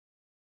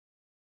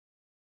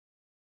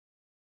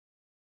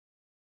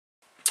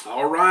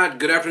All right,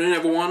 good afternoon,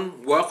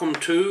 everyone. Welcome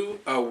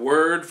to A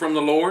Word from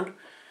the Lord.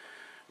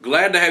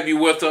 Glad to have you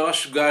with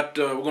us. We're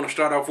going to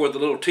start off with a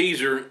little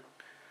teaser.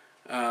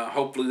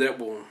 Hopefully that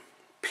will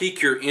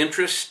pique your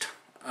interest.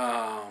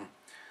 I'm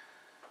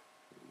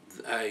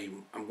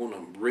going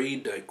to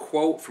read a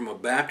quote from a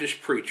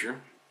Baptist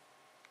preacher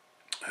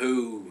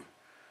who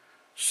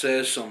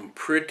says some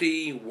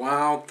pretty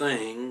wild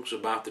things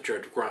about the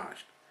Church of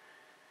Christ.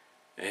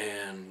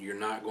 And you're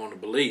not going to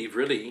believe,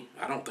 really,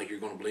 I don't think you're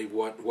going to believe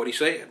what he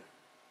said.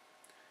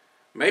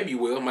 Maybe you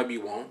will, maybe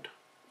you won't.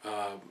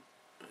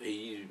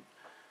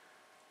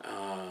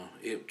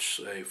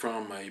 It's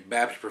from a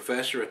Baptist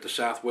professor at the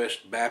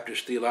Southwest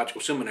Baptist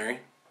Theological Seminary.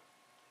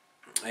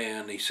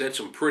 And he said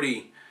some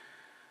pretty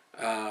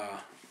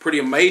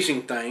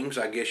amazing things,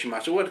 I guess you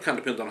might say. Well, it kind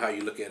of depends on how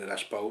you look at it, I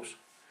suppose.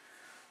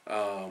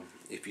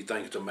 If you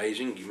think it's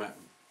amazing, you might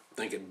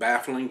think it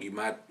baffling.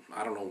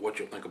 I don't know what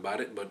you'll think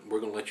about it, but we're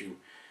going to let you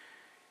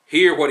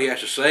hear what he has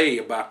to say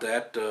about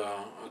that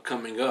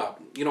coming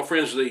up. You know,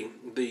 friends,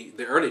 the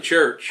early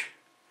church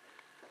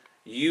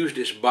used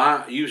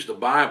the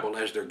Bible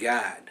as their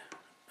guide.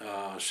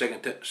 2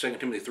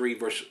 Timothy 3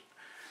 verse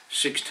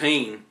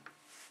 16,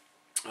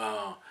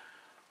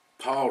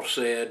 Paul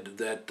said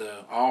that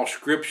all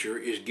Scripture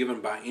is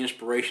given by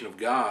inspiration of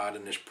God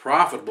and is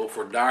profitable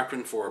for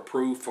doctrine, for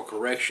reproof, for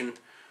correction,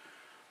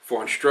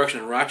 for instruction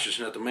in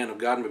righteousness, that the man of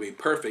God may be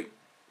perfect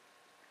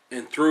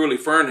and thoroughly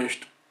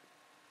furnished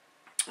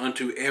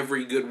unto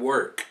every good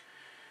work.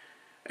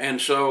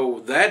 And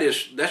so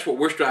that's what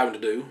we're striving to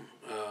do.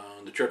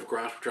 The Church of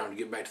Christ, we're trying to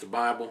get back to the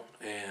Bible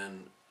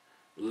and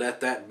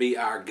let that be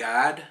our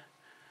guide.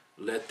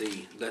 Let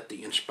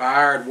the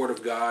inspired Word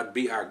of God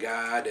be our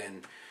guide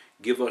and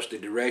give us the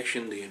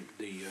direction, the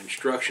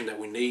instruction that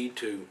we need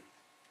to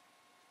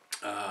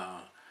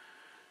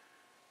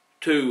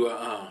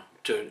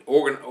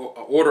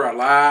order our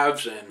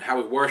lives and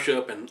how we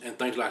worship and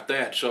things like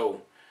that.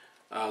 So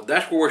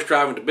that's where we're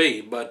striving to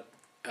be. But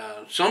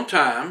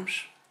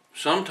sometimes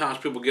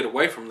people get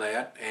away from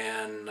that,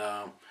 and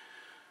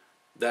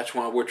that's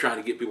why we're trying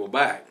to get people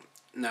back.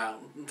 Now,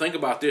 think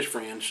about this,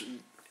 friends.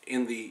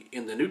 In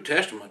the New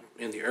Testament,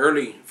 in the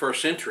early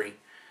first century,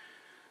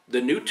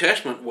 the New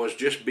Testament was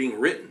just being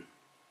written.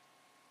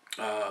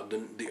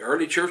 The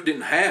early church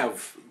didn't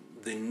have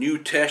the New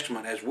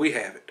Testament as we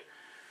have it.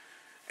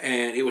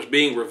 And it was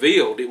being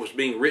revealed. It was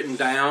being written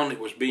down. It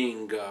was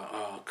being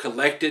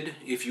collected,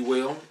 if you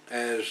will,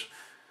 as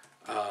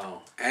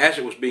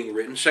it was being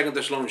written. 2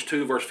 Thessalonians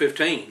 2, verse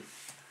 15.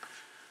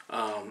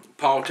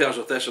 Paul tells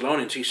the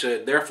Thessalonians, he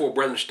said, "Therefore,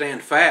 brethren,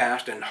 stand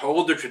fast and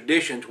hold the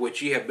traditions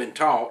which ye have been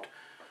taught,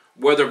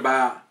 whether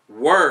by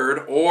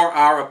word or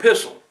our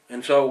epistle."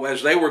 And so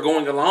as they were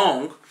going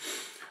along,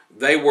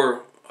 they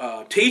were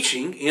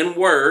teaching in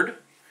word,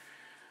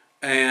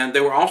 and they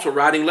were also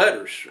writing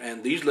letters.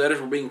 And these letters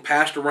were being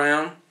passed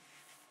around.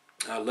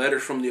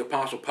 Letters from the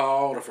Apostle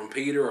Paul or from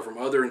Peter or from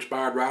other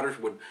inspired writers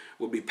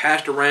would be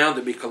passed around,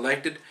 to be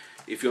collected.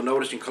 If you'll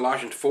notice in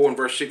Colossians 4 and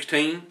verse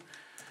 16,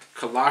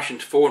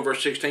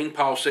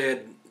 Paul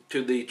said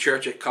to the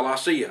church at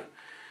Colossae,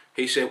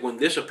 he said, "When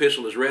this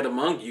epistle is read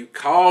among you,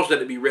 cause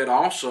that it be read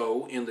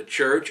also in the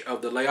church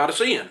of the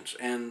Laodiceans,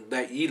 and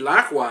that ye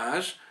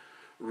likewise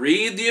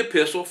read the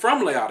epistle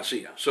from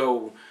Laodicea."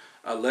 So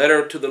a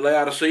letter to the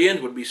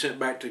Laodiceans would be sent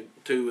back to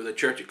the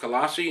church at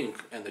Colossae,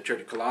 and the church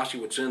at Colossae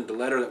would send the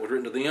letter that was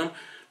written to them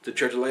to the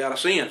church of the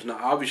Laodiceans. Now,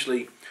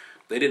 obviously,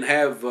 they didn't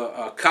have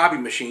copy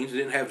machines. They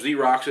didn't have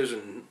Xeroxes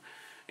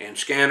and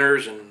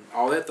scanners and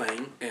all that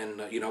thing,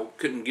 and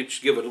couldn't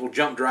give a little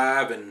jump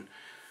drive and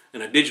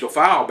a digital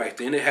file back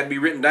then. It had to be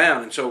written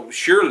down. And so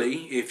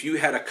surely, if you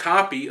had a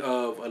copy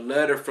of a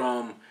letter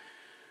from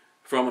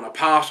an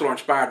apostle or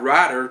inspired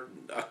writer,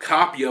 a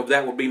copy of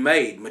that would be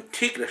made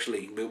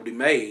meticulously. It would be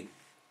made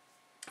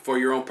for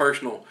your own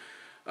personal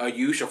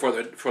use, or for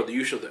the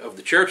use of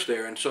the church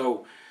there. And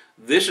so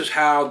this is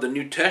how the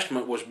New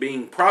Testament was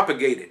being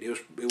propagated. It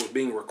was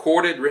being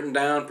recorded, written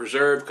down,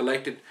 preserved,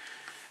 collected.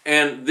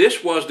 And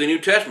this was the New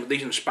Testament.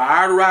 These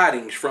inspired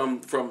writings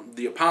from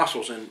the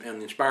apostles and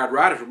the inspired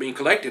writers were being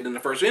collected in the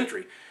first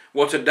century.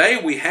 Well,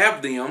 today we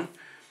have them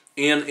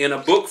in a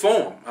book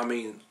form. I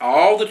mean,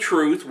 all the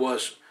truth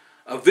was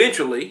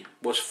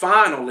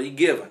finally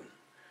given.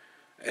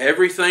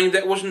 Everything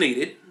that was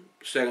needed,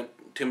 2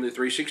 Timothy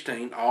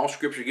 3:16, all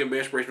Scripture given by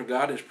inspiration of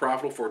God is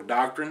profitable for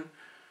doctrine,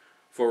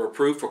 for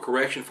reproof, for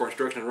correction, for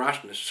instruction in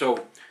righteousness.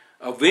 So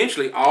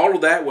eventually all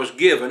of that was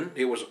given.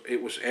 It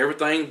was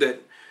everything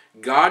that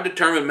God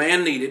determined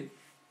man needed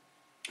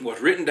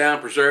was written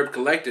down, preserved,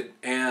 collected,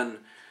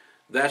 and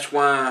that's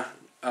why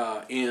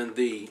in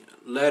the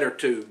letter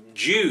to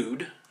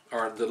Jude,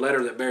 or the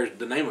letter that bears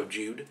the name of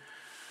Jude,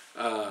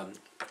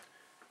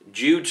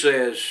 Jude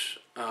says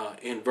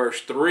in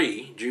verse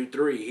 3, Jude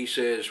 3, he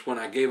says, "When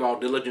I gave all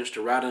diligence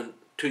to write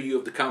unto you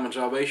of the common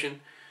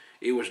salvation,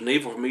 it was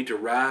needful for me to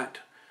write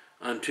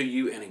unto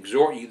you and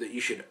exhort you that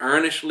you should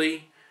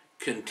earnestly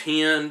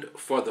contend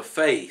for the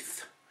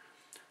faith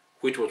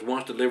which was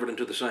once delivered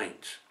unto the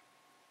saints."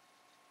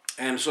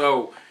 And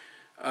so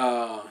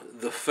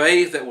the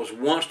faith that was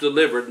once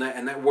delivered,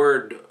 and that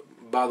word,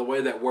 by the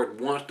way, that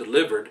word "once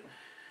delivered"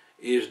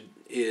 is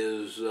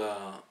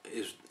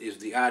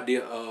the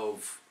idea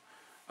of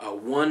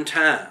one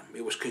time.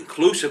 It was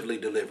conclusively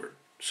delivered.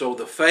 So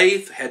the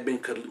faith had been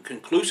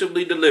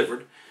conclusively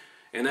delivered,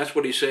 and that's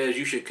what he says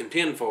you should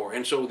contend for.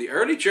 And so the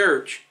early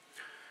church,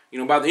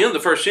 by the end of the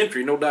first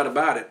century, no doubt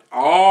about it,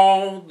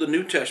 all the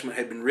New Testament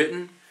had been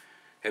written,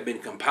 had been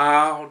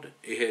compiled,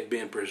 it had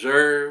been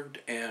preserved,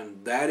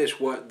 and that is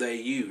what they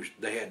used.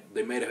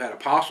 They may have had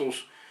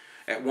apostles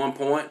at one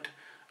point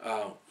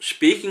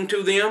speaking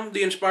to them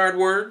the inspired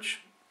words,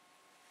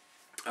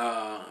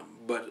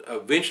 but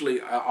eventually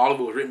all of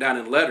it was written down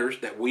in letters.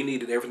 That we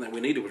needed, everything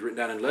we needed was written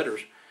down in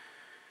letters,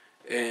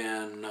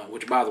 and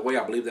which, by the way,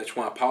 I believe that's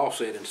why Paul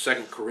said in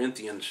 2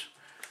 Corinthians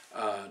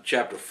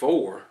chapter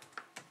 4,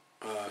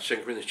 2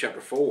 Corinthians chapter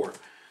 4,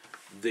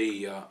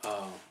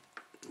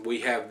 we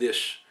have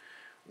this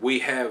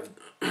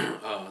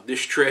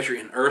treasure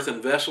in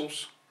earthen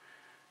vessels.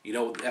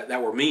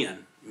 That were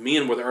men.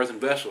 Men were the earthen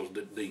vessels.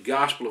 The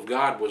gospel of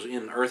God was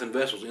in earthen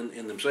vessels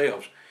in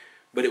themselves,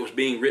 but it was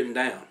being written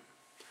down,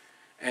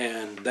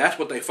 and that's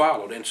what they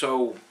followed. And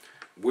so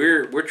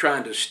we're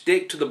trying to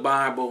stick to the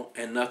Bible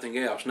and nothing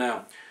else.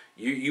 Now,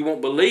 you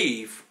won't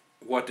believe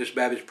what this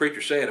Baptist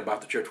preacher said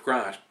about the Church of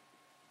Christ,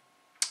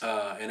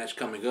 and that's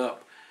coming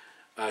up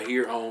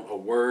here on A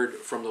Word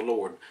from the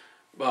Lord.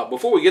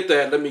 Before we get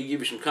that, let me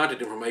give you some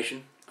contact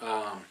information.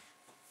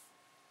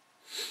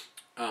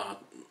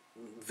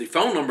 The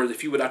phone number,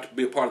 if you would like to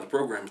be a part of the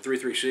program,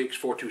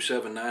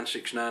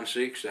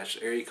 336-427-9696. That's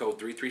area code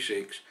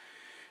 336.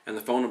 And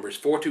the phone number is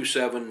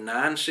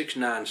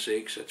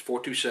 427-9696. That's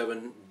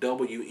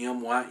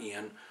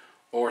 427-WMYN.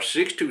 Or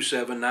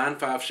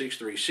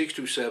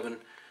 627-9563.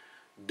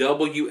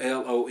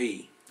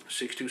 627-WLOE.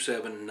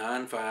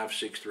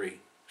 627-9563.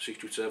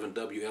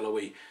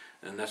 627-WLOE.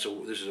 And this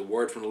is a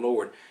word from the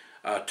Lord.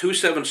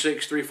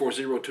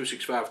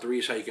 276-340-2653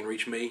 is how you can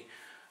reach me.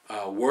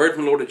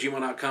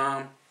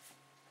 wordfromthelord@gmail.com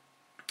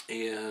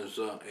is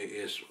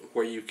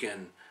where you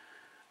can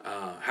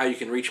how you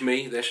can reach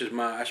me. That's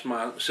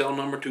my cell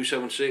number,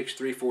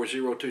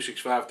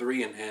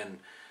 276-340-2653, and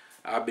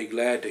I'll be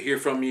glad to hear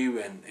from you.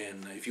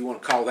 And if you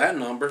want to call that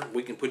number,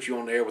 we can put you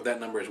on the air with that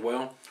number as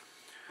well.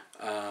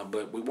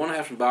 But we want to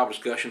have some Bible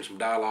discussion, some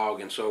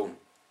dialogue, and so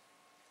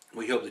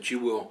we hope that you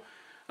will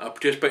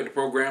participate in the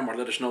program or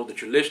let us know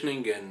that you're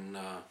listening, and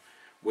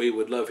we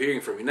would love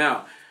hearing from you.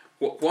 Now,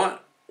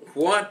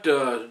 what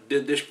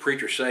did this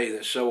preacher say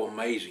that's so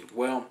amazing?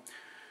 Well,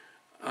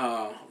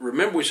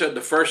 remember we said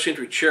the first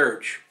century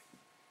church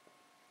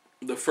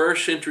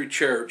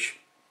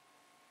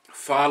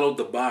followed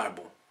the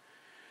Bible.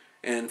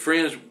 And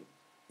friends,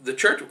 the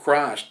Church of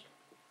Christ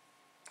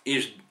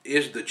is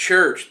the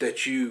church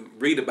that you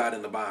read about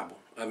in the Bible.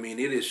 I mean,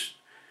 it is.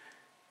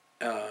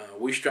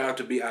 We strive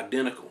to be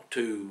identical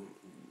to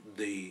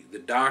the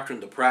doctrine,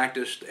 the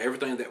practice,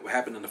 everything that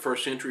happened in the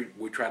first century.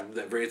 We try to do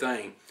that very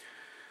thing.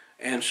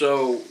 And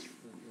so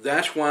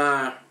that's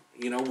why,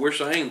 we're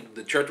saying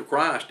the Church of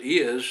Christ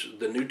is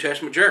the New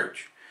Testament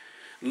church.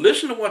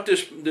 Listen to what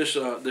this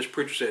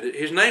preacher said.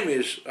 His name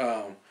is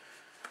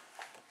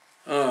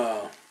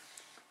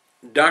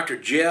Dr.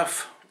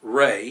 Jeff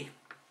Ray,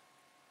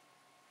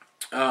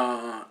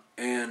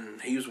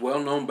 and he's a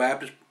well-known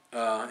Baptist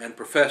and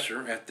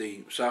professor at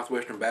the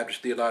Southwestern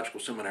Baptist Theological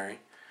Seminary.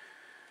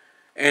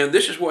 And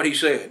this is what he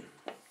said.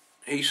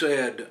 He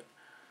said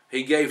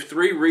he gave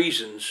three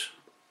reasons.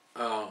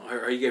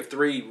 He gave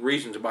three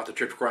reasons about the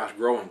Church of Christ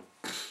growing.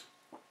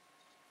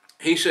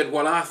 He said,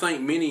 while I think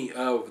many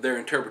of their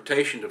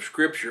interpretations of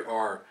Scripture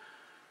are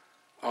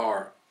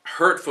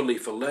hurtfully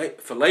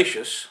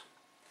fallacious,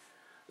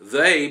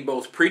 they,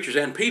 both preachers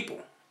and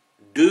people,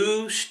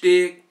 do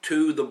stick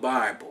to the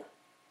Bible.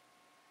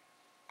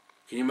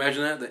 Can you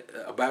imagine that?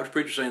 A Baptist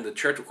preacher saying the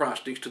Church of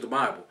Christ sticks to the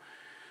Bible.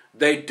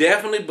 They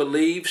definitely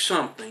believe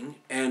something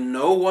and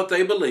know what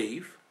they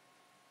believe.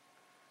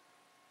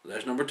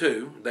 That's number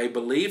two. They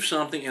believe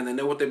something and they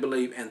know what they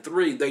believe. And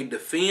three, they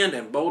defend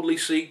and boldly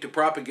seek to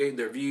propagate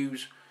their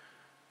views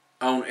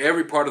on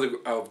every part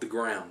of the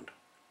ground.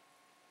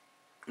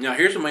 Now,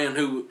 here's a man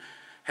who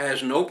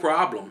has no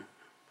problem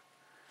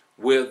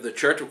with the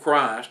Church of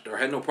Christ, or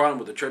had no problem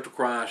with the Church of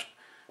Christ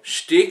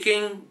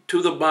sticking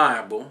to the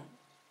Bible,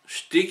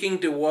 sticking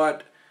to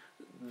what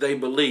they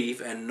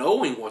believe and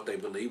knowing what they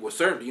believe. Well,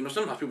 certainly,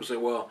 sometimes people say,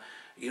 well,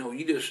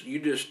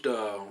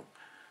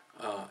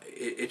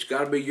 it's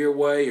got to be your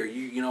way, or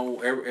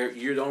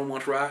you're the only one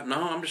that's right.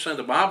 No, I'm just saying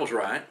the Bible's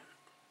right.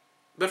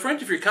 But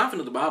friends, if you're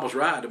confident the Bible's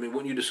right,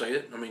 wouldn't you just say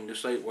it?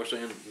 Just say we're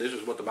saying this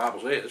is what the Bible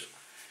says.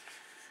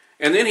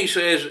 And then he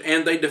says,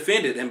 and they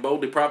defended and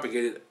boldly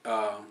propagated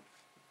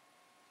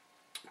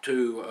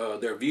to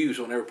their views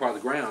on every part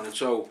of the ground. And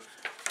so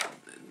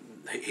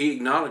he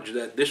acknowledged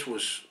that this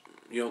was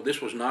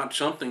not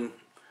something.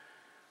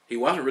 He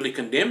wasn't really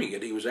condemning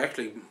it. He was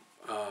actually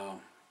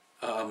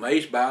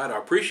amazed by it or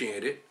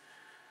appreciated it.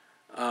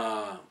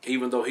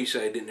 Even though he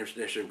said he didn't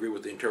necessarily agree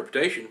with the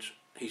interpretations.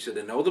 He said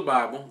they know the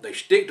Bible, they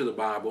stick to the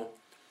Bible,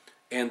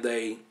 and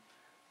they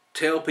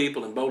tell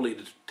people and boldly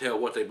to tell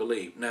what they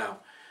believe. Now,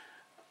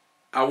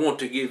 I want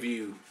to give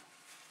you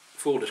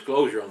full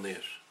disclosure on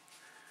this.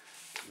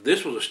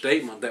 This was a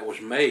statement that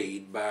was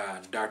made by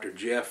Dr.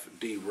 Jeff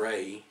D.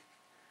 Ray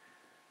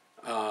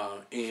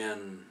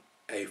in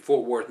a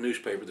Fort Worth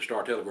newspaper, the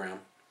Star-Telegram.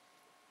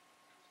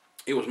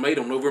 It was made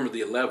on November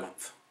the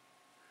 11th,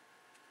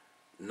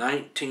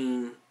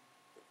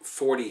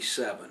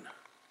 1947.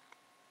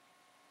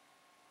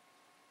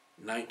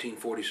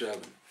 1947.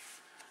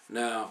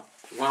 Now,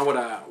 why would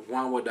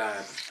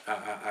I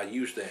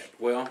use that?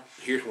 Well,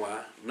 here's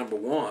why. Number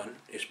one,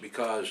 it's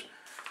because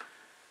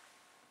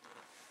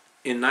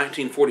in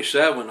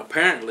 1947,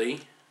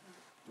 apparently,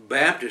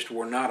 Baptists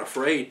were not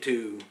afraid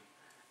to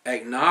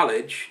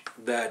acknowledge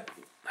that,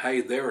 hey,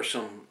 there's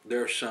some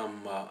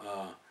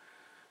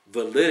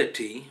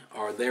validity,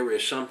 or there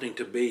is something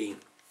to be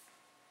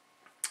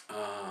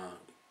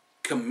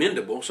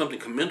commendable, something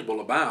commendable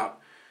about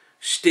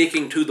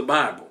sticking to the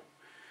Bible.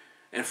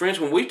 And friends,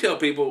 when we tell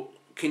people,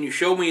 can you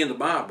show me in the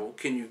Bible?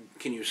 Can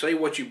you say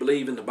what you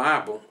believe in the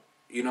Bible?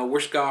 You know,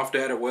 we're scoffed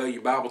at, or, well, you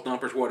Bible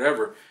thumpers,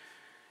 whatever,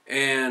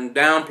 and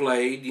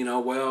downplayed, you know,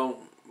 well,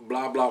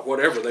 blah, blah,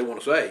 whatever they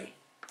want to say.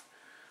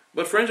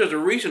 But friends, there's a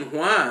reason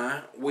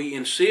why we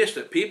insist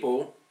that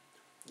people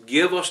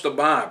give us the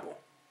Bible.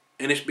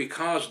 And it's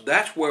because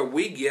that's where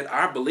we get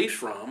our beliefs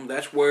from.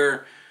 That's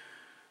where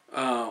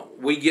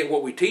we get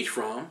what we teach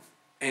from.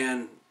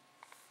 And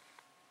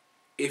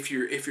if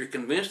you're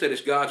convinced that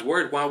it's God's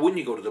Word, why wouldn't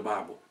you go to the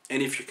Bible?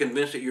 And if you're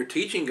convinced that you're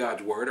teaching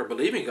God's Word or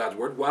believing God's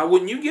Word, why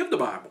wouldn't you give the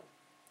Bible?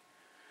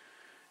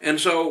 And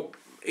so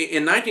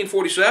in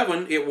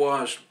 1947, it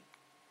was,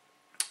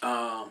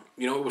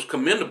 it was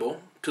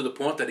commendable to the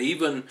point that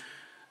even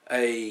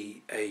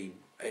a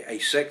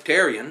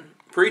sectarian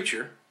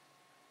preacher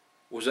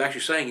was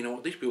actually saying, you know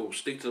what, these people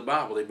stick to the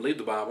Bible, they believe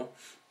the Bible,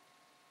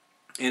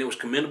 and it was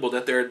commendable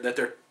that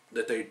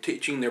they're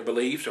teaching their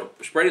beliefs or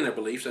spreading their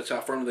beliefs. That's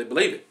how firmly they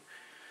believe it.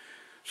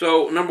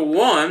 So, number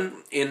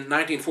one, in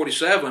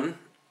 1947,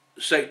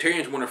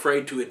 sectarians weren't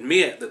afraid to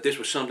admit that this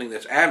was something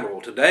that's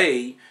admirable.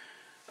 Today,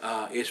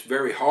 it's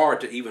very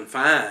hard to even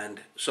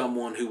find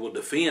someone who will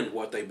defend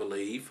what they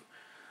believe,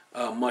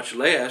 much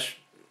less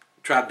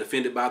try to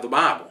defend it by the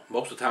Bible.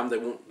 Most of the time,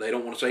 they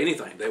don't want to say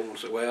anything. They want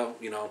to say, well,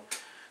 you know,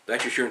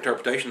 that's just your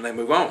interpretation, and they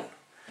move on.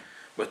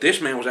 But this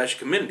man was actually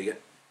commending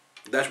it.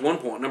 That's one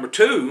point. Number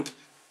two,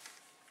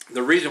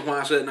 the reason why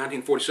I said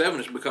 1947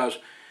 is because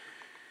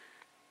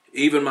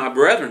even my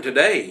brethren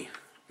today,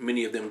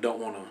 many of them don't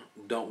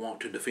want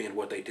to defend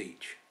what they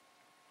teach,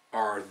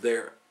 or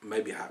they're,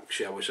 maybe,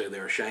 shall we say,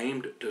 they're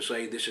ashamed to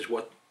say this is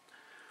what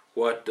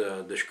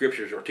the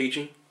Scriptures are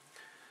teaching,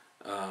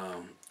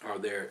 or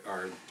they're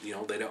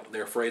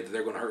afraid that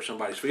they're going to hurt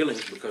somebody's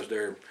feelings because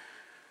they're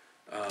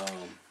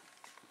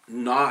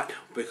not,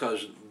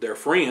 because their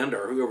friend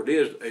or whoever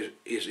it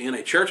is in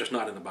a church that's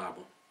not in the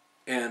Bible.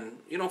 And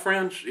you know,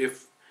 friends,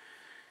 if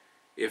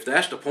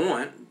that's the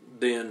point,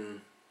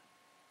 then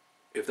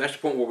if that's the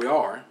point where we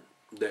are,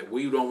 that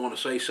we don't want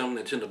to say something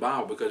that's in the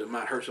Bible because it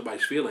might hurt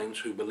somebody's feelings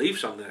who believe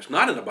something that's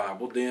not in the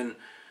Bible, then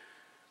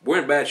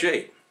we're in bad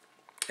shape.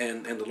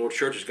 And the Lord's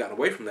church has gotten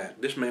away from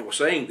that. This man was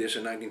saying this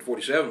in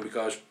 1947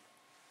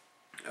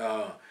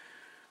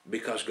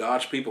 because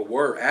God's people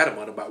were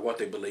adamant about what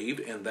they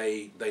believed, and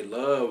they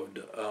loved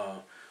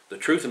the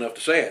truth enough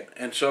to say it.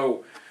 And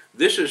so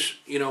this is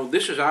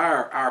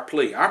our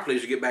plea. Our plea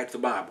is to get back to the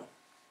Bible.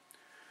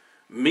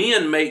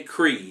 Men make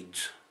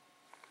creeds.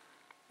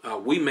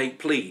 We make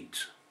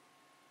pleads.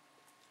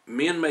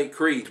 Men make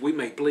creeds. We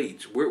make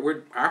pleads.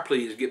 Our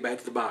plea is to get back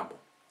to the Bible.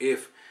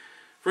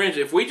 Friends,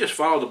 if we just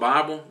follow the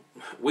Bible,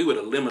 we would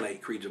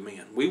eliminate creeds of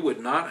men. We would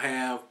not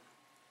have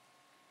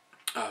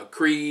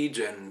creeds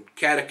and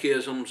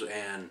catechisms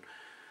and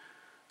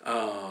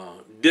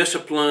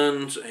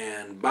disciplines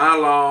and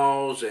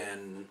bylaws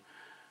and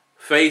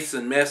faiths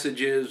and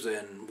messages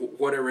and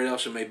whatever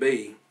else it may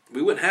be.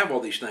 We wouldn't have all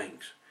these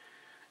things.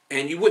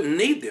 And you wouldn't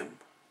need them.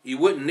 You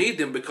wouldn't need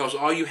them because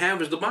all you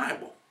have is the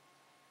Bible.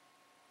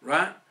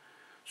 Right?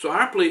 So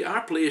our plea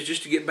is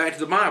just to get back to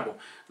the Bible.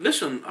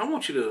 Listen, I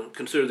want you to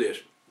consider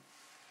this.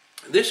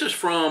 This is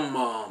from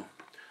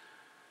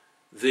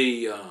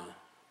the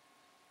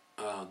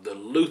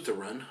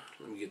Lutheran.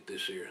 Let me get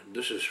this here.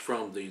 This is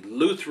from the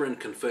Lutheran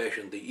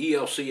Confession, the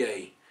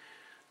ELCA.org.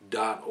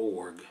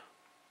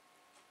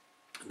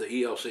 The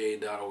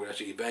ELCA.org. That's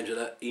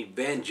the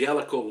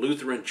Evangelical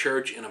Lutheran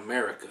Church in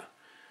America.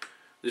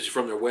 This is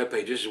from their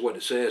webpage. This is what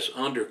it says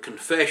under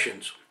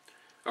confessions,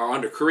 or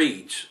under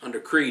creeds. Under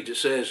creeds, it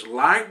says,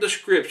 like the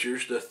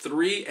Scriptures, the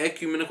three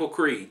ecumenical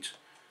creeds,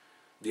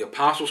 the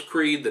Apostles'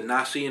 Creed, the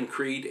Nicene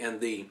Creed,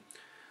 and the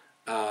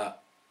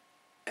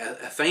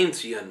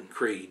Athanasian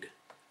Creed,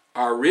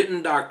 are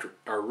written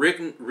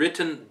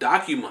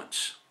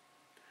documents.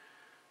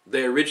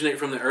 They originate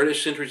from the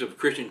earliest centuries of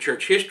Christian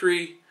church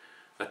history,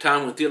 a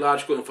time when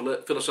theological and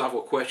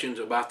philosophical questions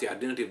about the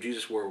identity of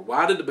Jesus were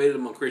widely debated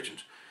among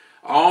Christians.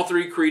 All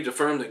three creeds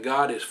affirm that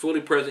God is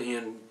fully present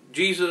in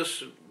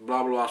Jesus,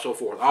 blah, blah, blah, so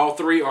forth. All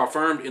three are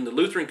affirmed in the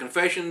Lutheran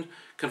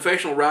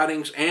confessional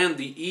writings and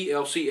the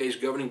ELCA's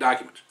governing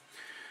documents.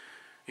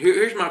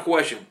 Here's my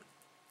question.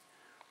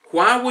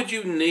 Why would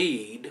you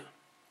need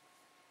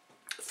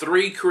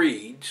three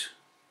creeds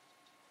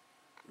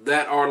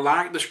that are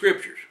like the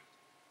Scriptures?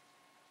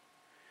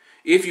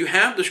 If you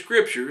have the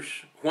Scriptures,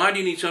 why do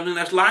you need something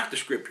that's like the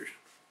Scriptures?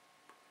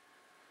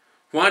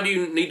 Why do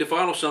you need to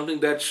follow something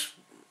that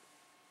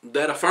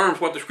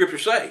affirms what the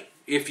Scriptures say?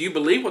 If you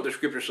believe what the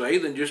Scriptures say,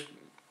 then just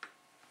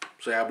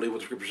say, I believe what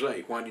the Scriptures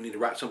say. Why do you need to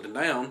write something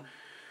down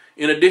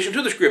in addition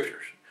to the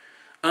Scriptures?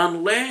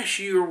 Unless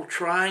you're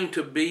trying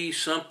to be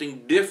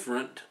something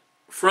different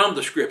from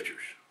the Scriptures.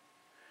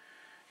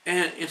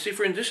 And see,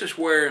 friends, this is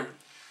where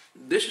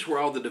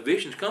all the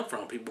divisions come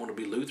from. People want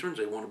to be Lutherans.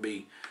 They want to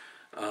be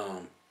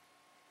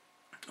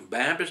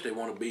Baptists. They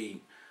want to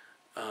be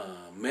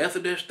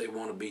Methodists. They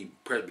want to be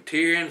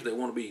Presbyterians. They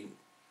want to be,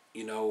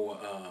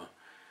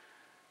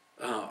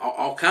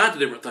 all kinds of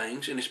different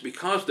things. And it's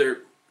because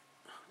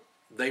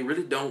they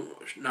really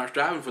not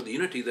striving for the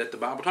unity that the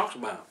Bible talks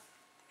about.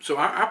 So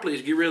our plea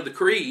is get rid of the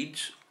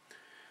creeds,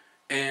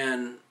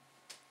 and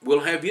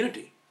we'll have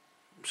unity.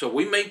 So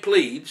we make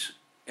pleas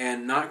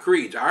and not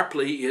creeds. Our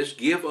plea is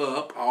give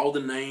up all the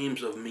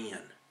names of men.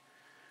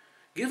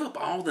 Give up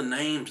all the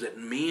names that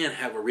men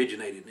have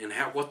originated and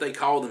what they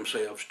call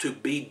themselves to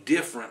be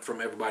different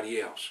from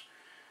everybody else.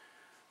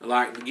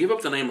 Like, give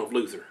up the name of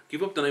Luther.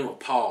 Give up the name of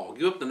Paul.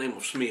 Give up the name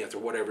of Smith, or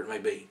whatever it may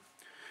be.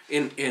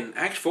 In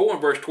Acts 4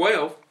 and verse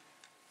 12,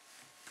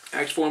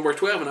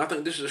 and I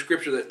think this is a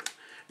scripture that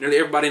nearly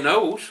everybody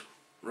knows,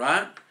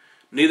 right?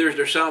 Neither is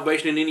there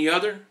salvation in any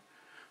other,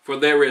 for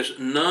there is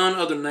none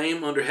other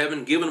name under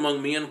heaven given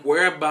among men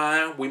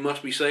whereby we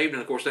must be saved.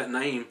 And of course, that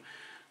name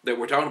that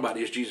we're talking about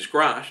is Jesus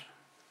Christ.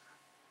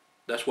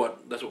 That's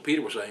what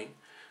Peter was saying.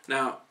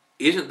 Now,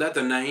 isn't that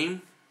the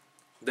name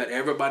that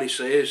everybody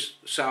says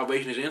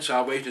salvation is in?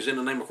 Salvation is in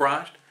the name of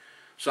Christ.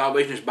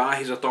 Salvation is by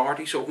His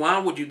authority. So why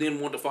would you then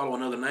want to follow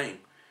another name?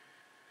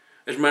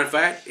 As a matter of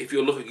fact, if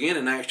you look again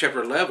in Acts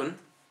chapter 11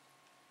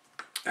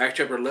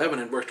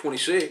 and verse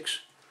 26,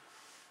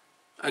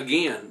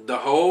 again, the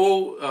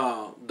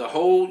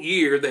whole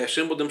year they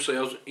assembled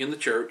themselves with the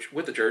church.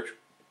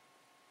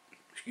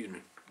 Excuse me.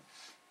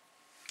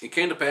 It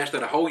came to pass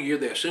that a whole year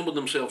they assembled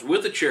themselves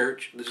with the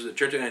church. This is the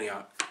church at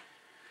Antioch.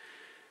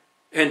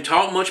 And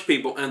taught much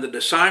people, and the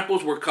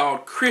disciples were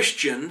called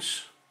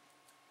Christians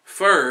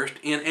first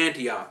in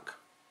Antioch.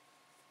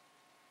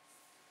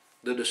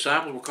 The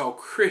disciples were called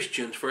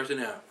Christians first in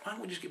Antioch. Why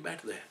don't we just get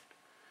back to that?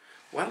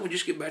 Why don't we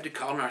just get back to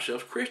calling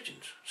ourselves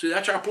Christians? See,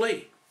 that's our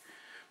plea.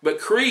 But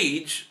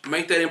creeds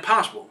make that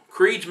impossible.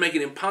 Creeds make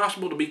it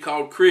impossible to be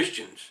called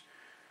Christians.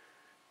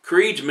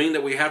 Creeds mean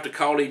that we have to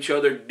call each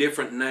other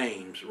different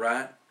names,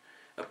 right?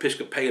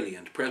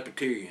 Episcopalians,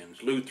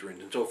 Presbyterians,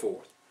 Lutherans, and so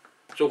forth.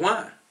 So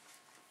why?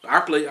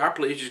 Our plea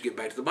is just get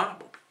back to the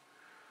Bible.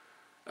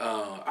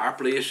 Our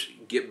plea is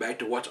get back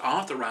to what's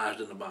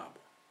authorized in the Bible.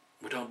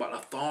 We're talking about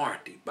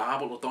authority,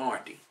 Bible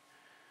authority.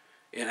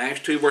 In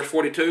Acts 2 verse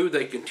 42,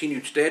 they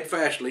continued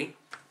steadfastly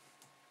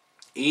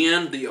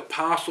in the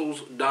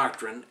apostles'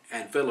 doctrine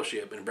and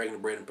fellowship and breaking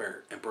of bread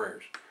and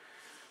prayers.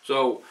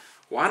 So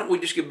why don't we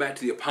just get back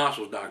to the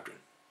apostles' doctrine?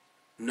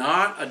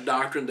 Not a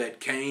doctrine that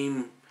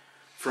came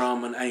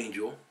from an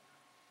angel,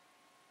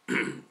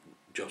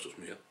 Joseph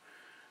Smith,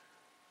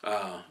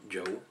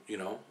 Joe,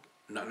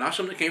 not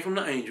something that came from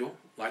the angel,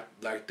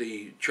 like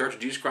the Church of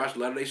Jesus Christ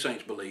of Latter-day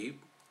Saints believe.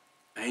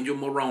 Angel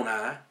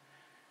Moroni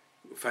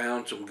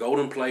found some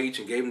golden plates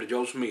and gave them to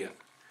Joseph Smith.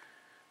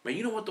 Man,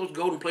 you know what those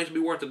golden plates would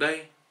be worth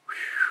today?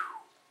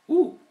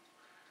 Whew.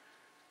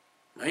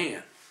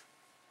 Man,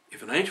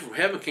 if an angel from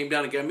heaven came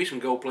down and gave me some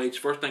gold plates,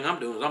 first thing I'm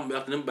doing is I'm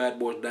melting them bad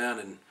boys down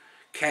and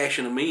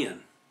cashing them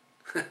in.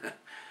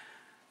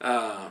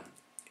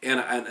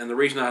 And the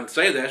reason I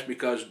say that is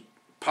because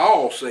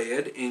Paul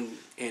said in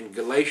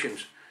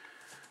Galatians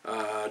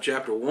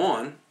chapter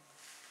 1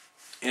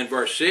 and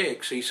verse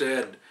 6, he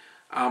said,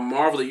 I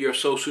marvel that you are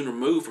so soon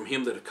removed from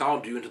him that hath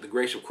called you into the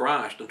grace of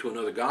Christ unto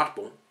another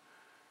gospel,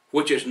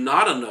 which is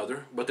not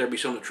another, but there be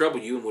some that trouble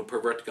you and would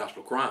pervert the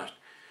gospel of Christ.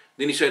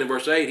 Then he said in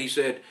verse 8, he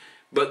said,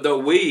 but though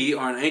we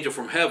or an angel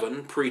from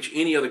heaven preach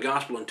any other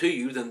gospel unto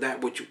you than that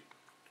which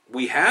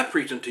we have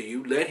preached unto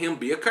you, let him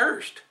be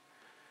accursed.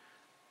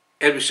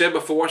 As we said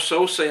before,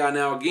 so say I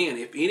now again,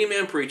 if any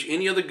man preach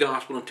any other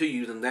gospel unto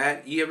you than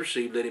that ye have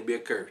received, let him be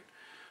accursed.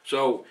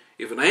 So,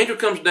 if an angel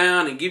comes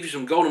down and gives you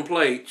some golden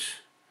plates,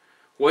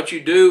 what you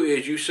do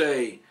is you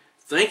say,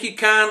 thank you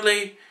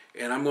kindly,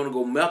 and I'm going to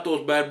go melt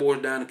those bad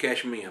boys down and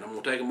cash them in. I'm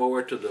going to take them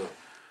over to the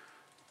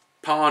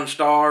Pawn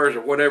Stars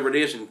or whatever it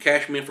is and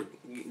cash them in for,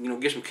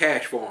 get some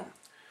cash for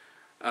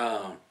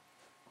them.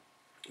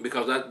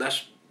 Because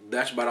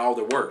that's about all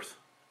they're worth.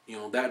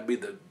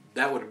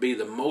 That would be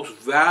the most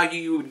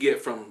value you would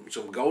get from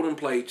some golden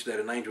plates that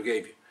an angel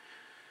gave you.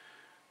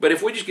 But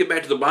if we just get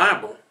back to the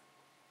Bible,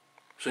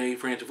 see,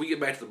 friends, if we get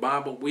back to the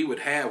Bible, we would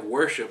have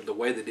worship the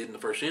way they did in the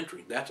first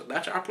century. That's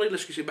our plea.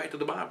 Let's get back to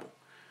the Bible.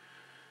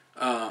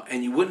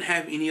 And you wouldn't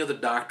have any other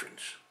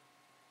doctrines.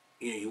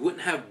 you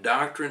wouldn't have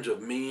doctrines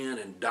of men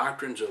and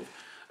doctrines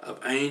of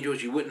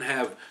angels. You wouldn't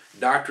have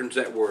doctrines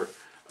that were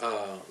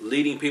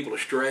leading people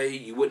astray.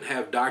 You wouldn't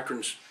have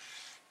doctrines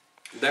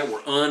that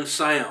were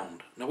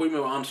unsound. Now, what do you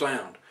mean by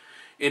unsound?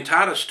 In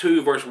Titus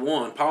 2, verse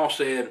 1, Paul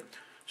said,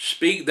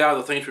 "Speak thou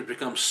the things which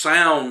become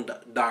sound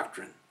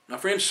doctrine." Now,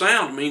 friends,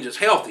 sound means it's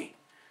healthy.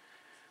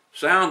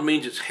 Sound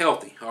means it's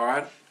healthy, all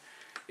right?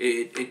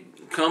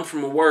 It comes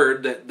from a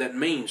word that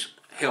means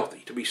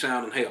healthy, to be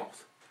sound in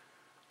health.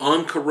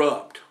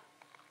 Uncorrupt.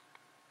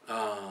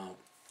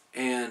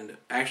 And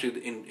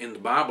actually, in the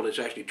Bible, it's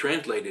actually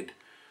translated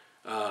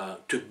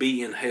to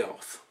be in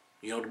health.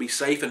 To be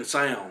safe and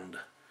sound.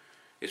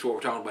 It's what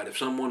we're talking about. If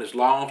someone is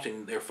lost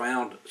and they're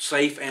found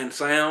safe and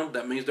sound,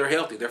 that means they're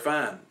healthy, they're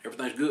fine,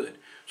 everything's good.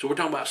 So we're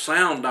talking about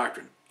sound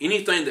doctrine.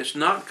 Anything that's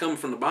not coming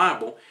from the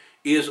Bible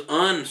is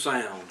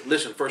unsound.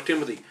 Listen, 1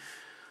 Timothy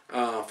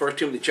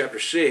chapter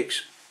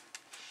 6,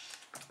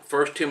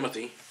 1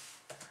 Timothy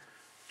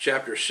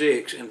chapter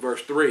 6 and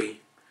verse 3,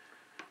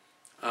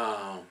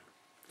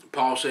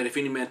 Paul said, "If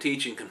any man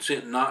teach and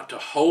consent not to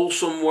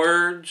wholesome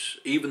words,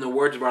 even the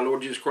words of our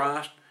Lord Jesus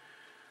Christ,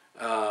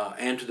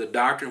 and to the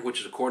doctrine which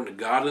is according to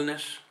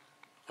godliness,"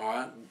 all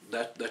right,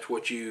 that's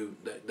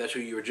who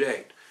you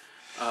reject.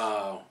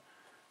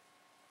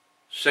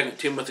 2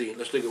 Timothy,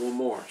 let's look at one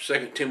more.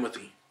 2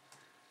 Timothy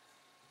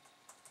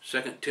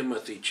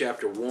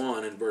chapter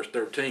 1 and verse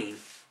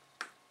 13.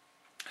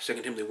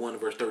 2 Timothy 1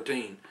 and verse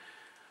 13.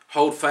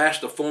 "Hold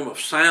fast the form of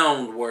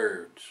sound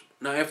words."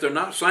 Now, if they're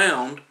not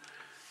sound,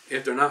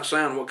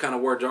 what kind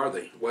of words are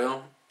they?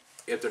 Well,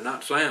 if they're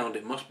not sound,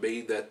 it must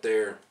be that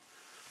they're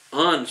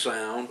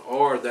unsound,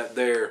 or that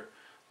they're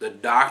the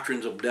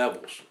doctrines of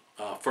devils.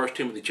 1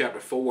 Timothy chapter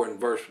 4 and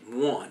verse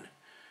 1.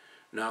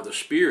 "Now the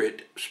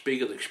Spirit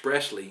speaketh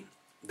expressly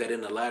that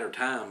in the latter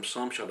times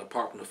some shall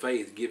depart from the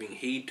faith, giving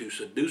heed to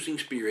seducing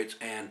spirits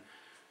and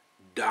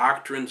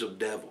doctrines of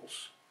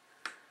devils."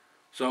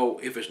 So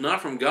if it's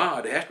not from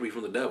God, it has to be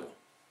from the devil.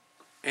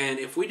 And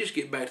if we just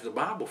get back to the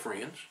Bible,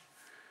 friends,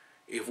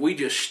 if we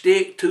just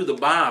stick to the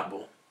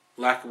Bible,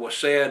 like was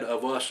said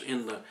of us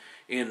in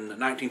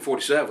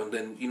 1947,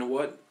 then you know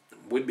what?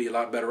 We'd be a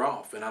lot better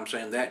off. And I'm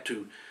saying that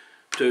to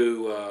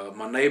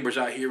my neighbors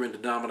out here in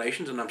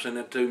denominations, and I'm saying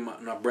that to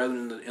my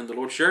brethren in the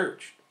Lord's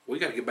church. We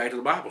got to get back to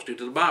the Bible, stick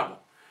to the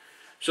Bible.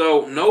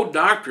 So no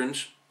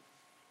doctrines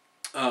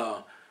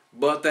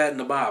but that in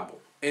the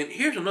Bible. And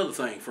here's another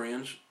thing,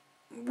 friends.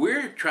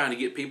 We're trying to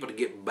get people to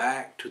get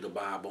back to the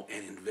Bible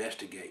and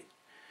investigate.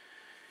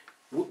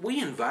 We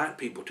invite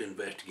people to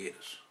investigate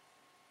us.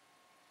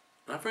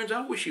 Now, friends, I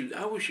wish you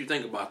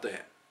think about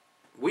that.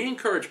 We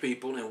encourage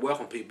people and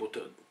welcome people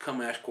to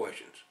come ask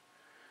questions.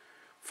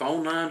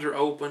 Phone lines are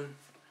open.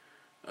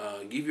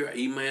 Give your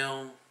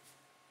email.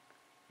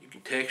 You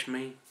can text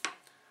me.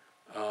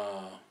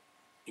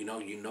 You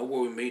know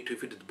where we meet,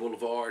 250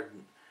 Boulevard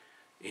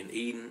in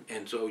Eden,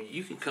 and so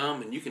you can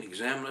come and you can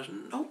examine us.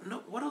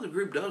 No, what other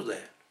group does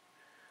that?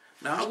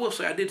 Now, I will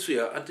say I did see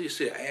an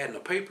ad in the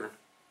paper,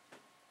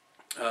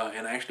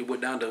 and I actually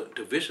went down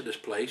to visit this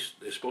place.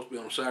 It's supposed to be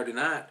on a Saturday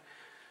night.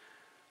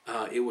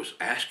 It was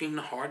asking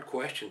the hard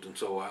questions, and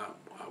so I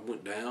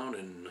went down,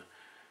 and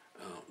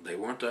they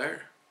weren't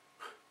there.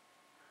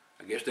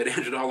 I guess they'd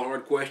answered all the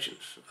hard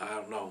questions. I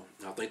don't know.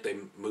 I think they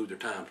moved their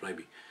times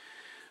maybe.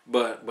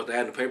 But the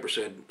ad in the paper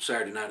said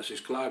Saturday night at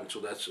 6 o'clock, and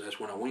so that's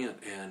when I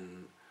went.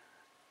 And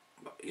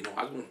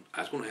I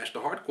was going to ask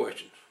the hard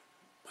questions.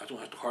 I was going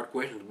to ask the hard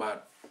questions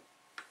about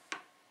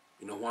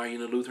why are you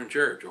in the Lutheran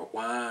Church, or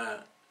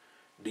why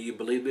do you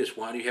believe this?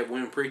 Why do you have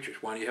women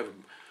preachers? Why do you have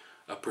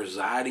a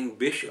presiding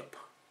bishop?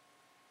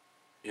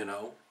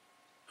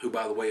 Who,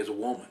 by the way, is a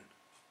woman.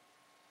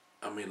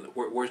 I mean,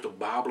 where's the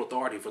Bible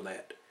authority for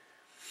that?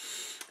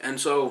 And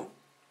so,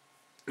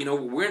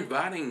 we're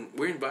inviting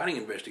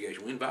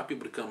investigation. We invite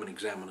people to come and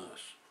examine us,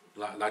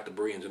 like the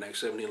Bereans in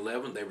Acts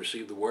 17:11. They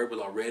received the word with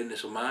all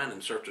readiness of mind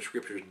and searched the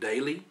scriptures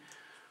daily,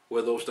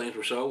 whether those things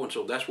were so. And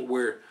so that's what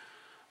we're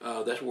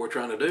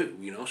trying to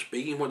do.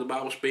 Speaking what the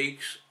Bible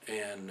speaks,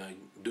 and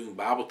doing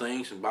Bible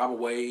things and Bible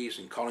ways,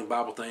 and calling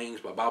Bible things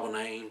by Bible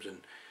names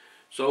and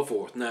so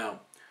forth.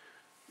 Now,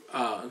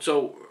 and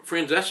so,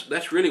 friends,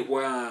 that's really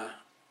why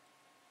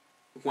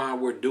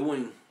we're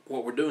doing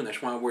what we're doing.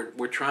 That's why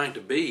we're trying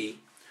to be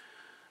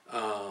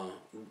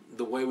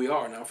the way we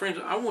are. Now, friends,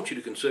 I want you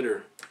to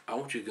consider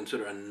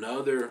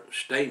another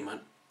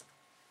statement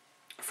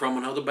from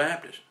another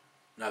Baptist.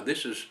 Now,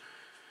 this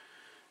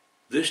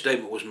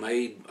statement was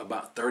made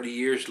about 30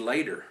 years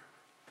later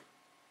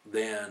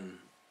than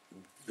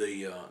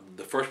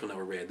the first one that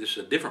we read. This is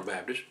a different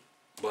Baptist,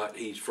 but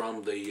he's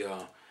from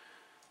the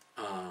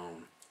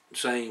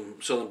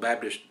same Southern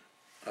Baptist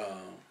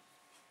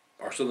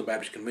or Southern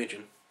Baptist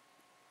Convention.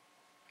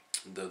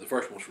 The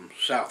first one was from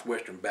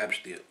Southwestern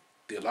Baptist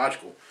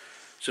Theological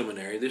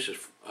Seminary. This is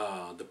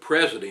the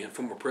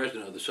former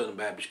president of the Southern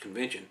Baptist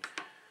Convention,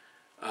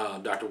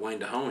 Dr. Wayne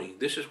Dehoney.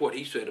 This is what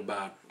he said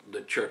about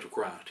the Church of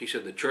Christ. He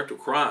said the Church of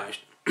Christ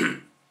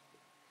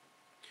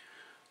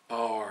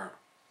are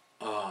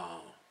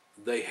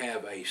they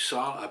have a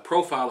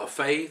profile of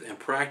faith and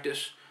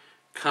practice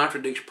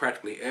contradicts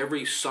practically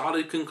every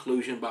solid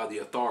conclusion by the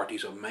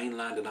authorities of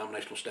mainline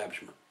denominational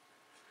establishment.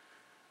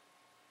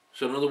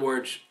 So in other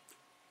words,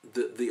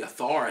 the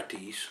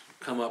authorities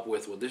come up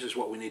with, well, this is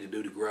what we need to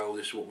do to grow,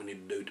 this is what we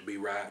need to do to be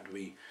right,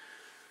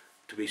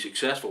 to be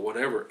successful,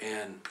 whatever.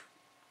 And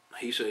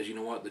he says, you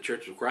know what, the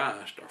churches of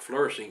Christ are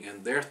flourishing,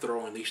 and they're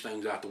throwing these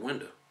things out the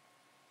window.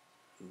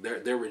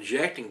 They're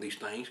rejecting these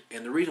things,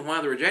 and the reason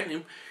why they're rejecting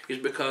them is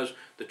because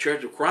the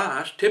Church of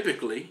Christ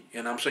typically,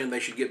 and I'm saying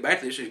they should get back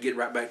to this, is get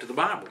right back to the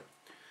Bible.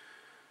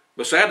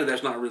 But sadly,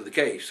 that's not really the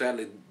case.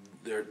 Sadly,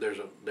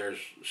 there's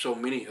so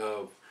many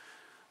of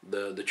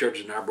the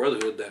churches in our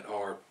brotherhood that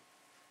are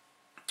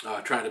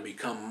trying to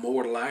become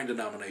more like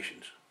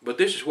denominations. But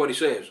this is what he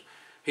says.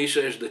 He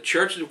says the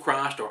churches of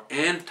Christ are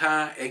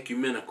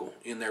anti-ecumenical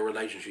in their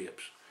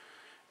relationships.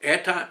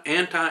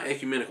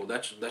 Anti-ecumenical.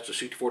 That's a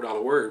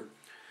 $64 word.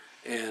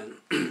 And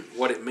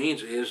what it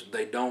means is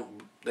they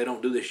don't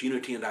do this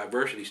unity and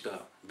diversity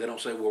stuff. They don't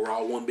say, well, we're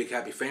all one big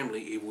happy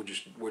family. We're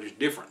just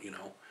different, you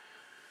know.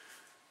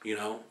 You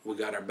know, we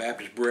got our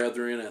Baptist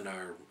brethren and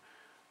our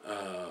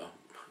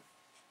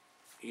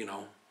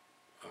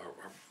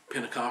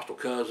Pentecostal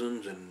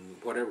cousins and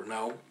whatever.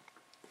 No,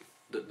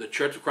 the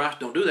Church of Christ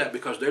don't do that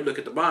because they look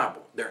at the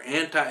Bible. They're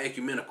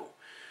anti-ecumenical.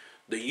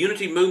 The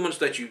unity movements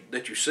that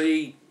you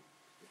see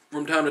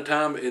from time to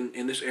time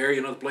in this area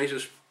and other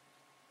places,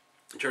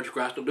 the Church of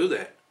Christ don't do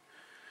that.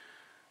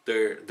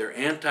 They're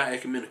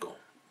anti-ecumenical.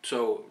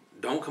 So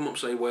don't come up and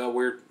say, well,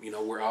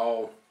 we're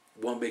all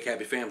one big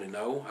happy family.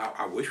 No,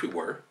 I wish we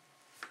were.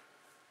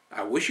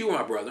 I wish you were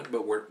my brother,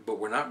 but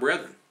we're not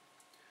brethren.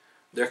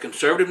 They're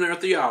conservative in their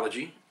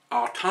theology,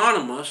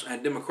 autonomous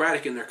and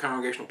democratic in their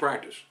congregational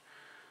practice,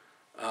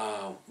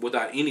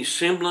 without any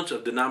semblance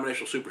of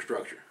denominational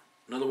superstructure.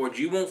 In other words,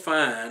 you won't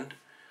find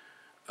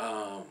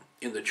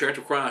in the Church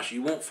of Christ,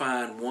 you won't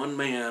find one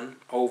man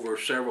over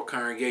several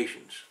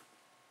congregations.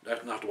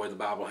 That's not the way the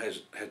Bible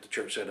has the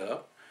church set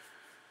up.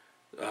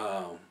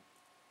 Now,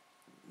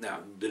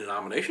 the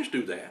denominations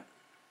do that.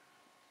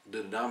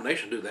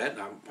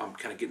 I'm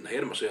kind of getting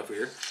ahead of myself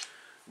here,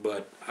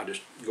 but I'll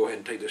just go ahead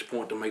and take this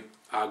point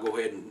I'll go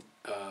ahead and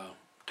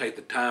take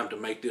the time to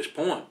make this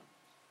point.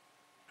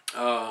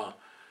 I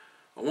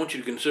want you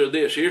to consider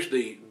this. Here's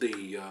the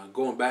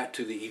going back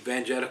to the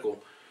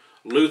Evangelical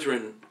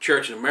Lutheran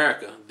Church in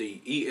America,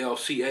 the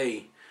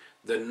ELCA,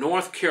 the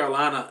North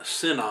Carolina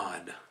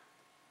Synod.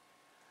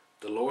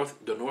 The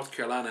North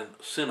Carolina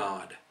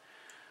Synod.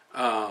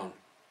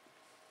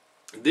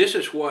 This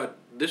is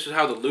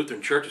how the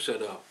Lutheran Church is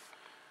set up.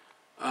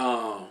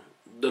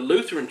 The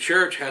Lutheran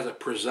Church has a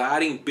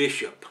presiding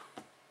bishop.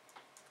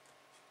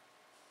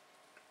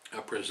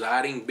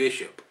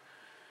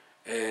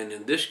 And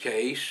in this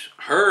case,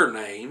 her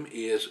name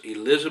is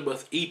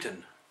Elizabeth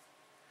Eaton.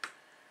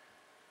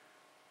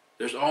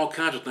 There's all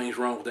kinds of things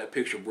wrong with that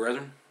picture,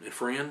 brethren and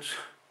friends.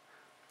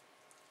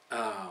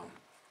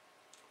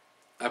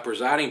 A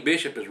presiding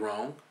bishop is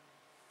wrong.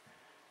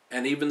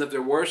 And even if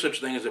there were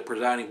such thing as a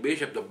presiding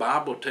bishop, the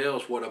Bible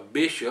tells what a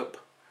bishop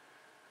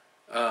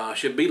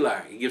should be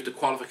like. It gives the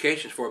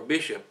qualifications for a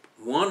bishop,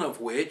 one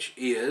of which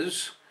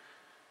is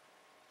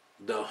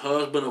the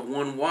husband of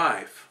one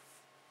wife.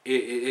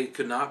 It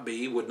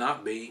would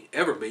not be,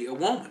 ever be a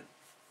woman.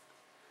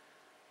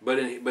 But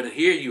in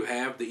here you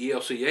have the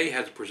ELCA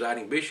has a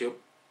presiding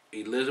bishop,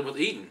 Elizabeth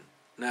Eaton.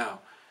 Now,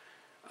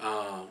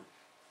 do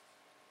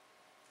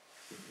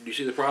you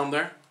see the problem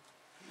there?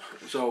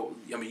 So,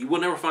 I mean, you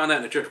will never find that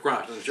in the Church of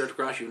Christ. In the Church of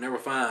Christ, you will never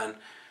find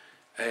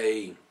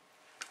a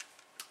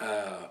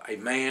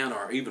man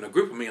or even a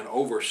group of men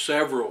over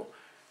several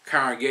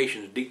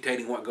congregations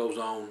dictating what goes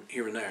on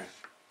here and there.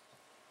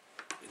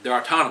 They're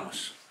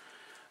autonomous.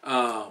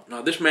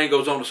 Now, this man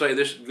goes on to say,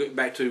 this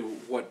back to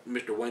what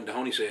Mr. Wayne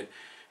Dehoney said.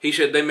 He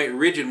said they make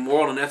rigid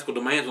moral and ethical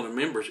demands on their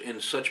members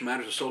in such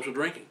matters as social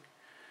drinking.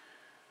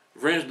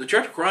 Friends, the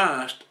Church of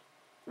Christ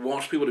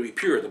wants people to be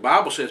pure. The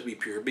Bible says be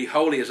pure, be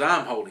holy as I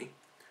am holy.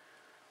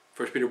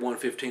 1 Peter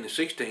 1:15 and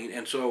 16.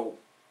 And so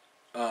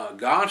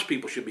God's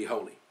people should be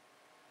holy.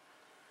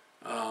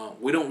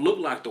 We don't look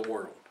like the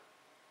world.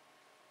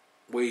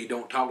 We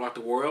don't talk like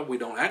the world. We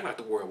don't act like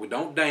the world. We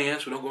don't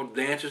dance. We don't go to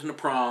dances and the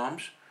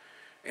proms.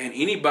 And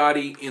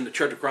anybody in the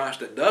Church of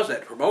Christ that does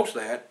that, promotes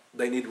that,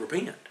 they need to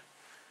repent.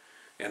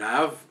 And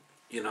I've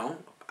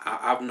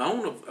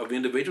known of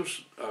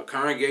individuals,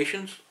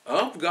 congregations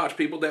of God's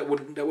people that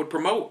would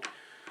promote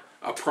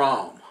a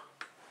prom,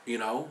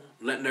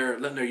 letting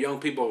their young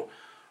people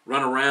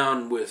run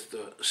around with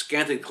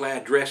scantily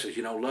clad dresses,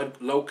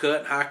 low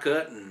cut, high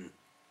cut, and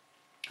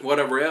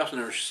whatever else,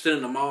 and they're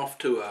sending them off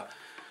to a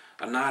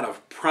night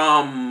of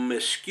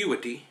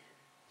promiscuity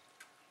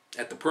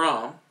at the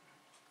prom,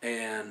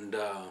 and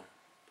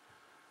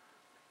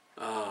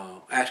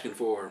asking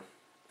for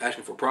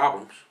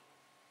problems.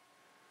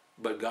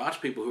 But God's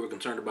people who are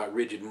concerned about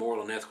rigid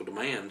moral and ethical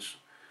demands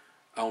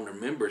on their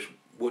members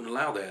wouldn't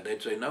allow that.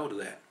 They'd say no to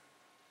that.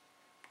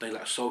 Things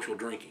like social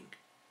drinking.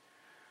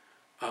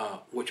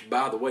 Which,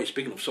 by the way,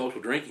 speaking of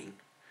social drinking,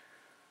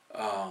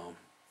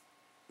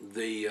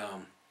 the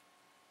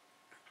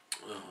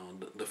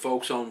the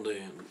folks on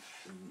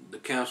the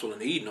council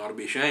in Eden ought to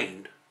be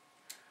ashamed.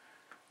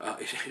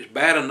 It's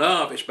bad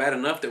enough. It's bad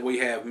enough that we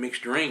have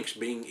mixed drinks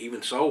being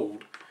even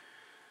sold.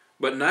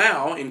 But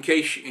now, in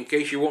case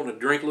you're wanting to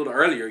drink a little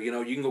earlier, you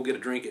can go get a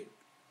drink at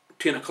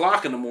 10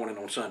 o'clock in the morning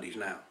on Sundays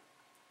now.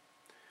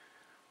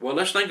 Well,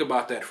 let's think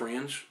about that,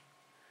 friends.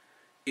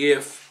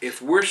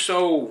 If we're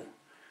so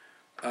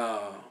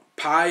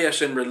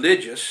pious and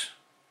religious,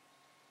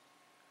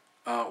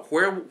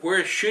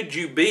 where should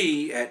you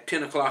be at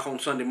 10 o'clock on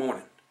Sunday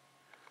morning?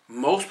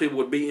 Most people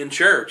would be in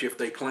church if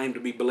they claim to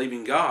be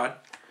believing God.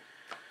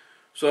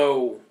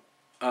 So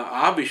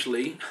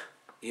obviously,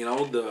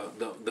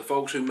 the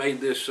folks who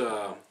made this,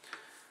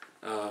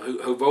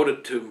 who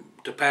voted to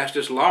pass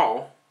this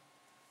law,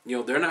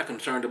 they're not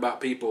concerned about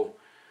people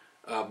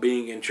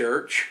being in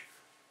church,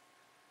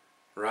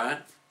 right?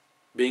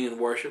 Being in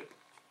worship,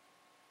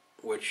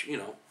 which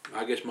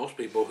I guess most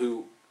people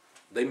who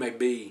they may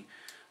go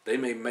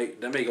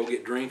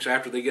get drinks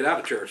after they get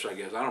out of church. I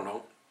guess I don't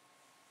know.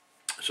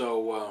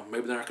 So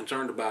maybe they're not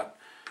concerned about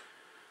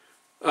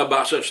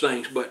such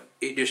things, but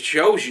it just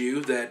shows you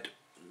that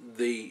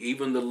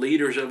even the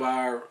leaders of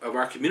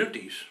our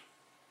communities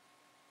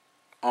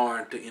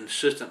aren't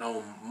insistent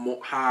on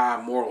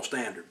high moral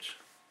standards.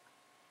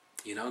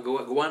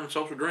 Go out and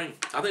social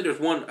drink. I think there's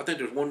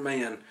one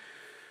man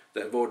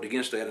that voted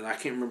against that, and I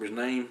can't remember his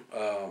name.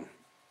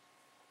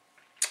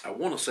 I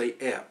want to say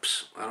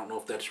Epps. I don't know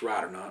if that's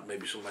right or not.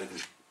 Maybe somebody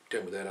can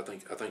tell me that. I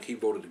think he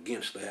voted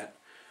against that,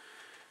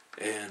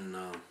 and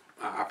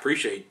I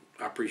appreciate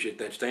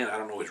that stand. I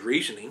don't know his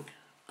reasoning,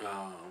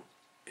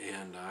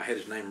 and I had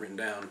his name written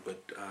down,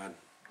 but I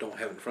don't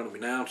have it in front of me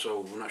now,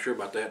 so I'm not sure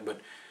about that.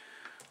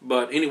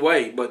 But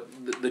anyway,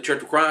 the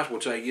Church of Christ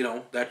would say,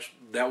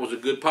 that was a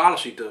good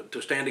policy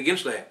to stand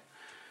against that.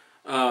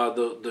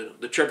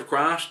 The Church of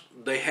Christ,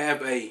 they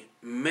have a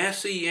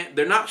messy.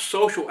 They're not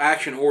social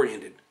action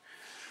oriented.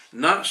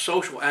 Not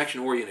social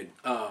action oriented.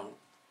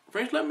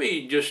 Friends, let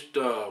me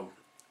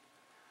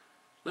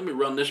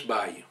run this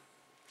by you.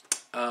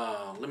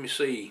 Let me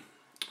see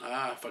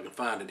if I can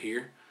find it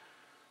here.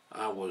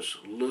 I was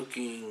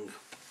looking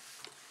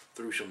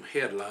through some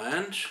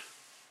headlines,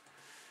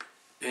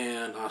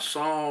 and I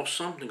saw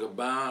something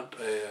about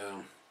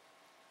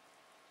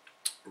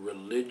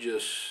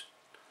religious.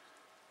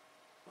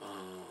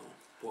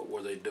 What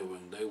were they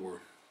doing? They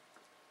were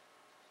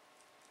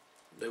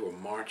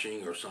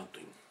marching or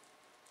something.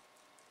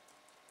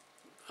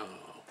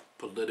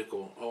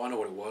 Political. Oh, I know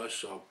what it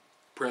was.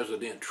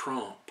 President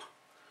Trump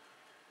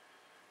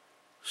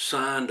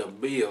signed a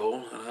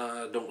bill.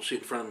 I don't see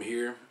it in front of me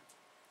here.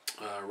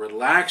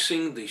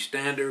 Relaxing the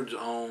standards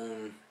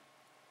on.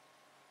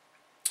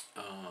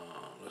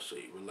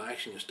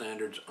 Relaxing the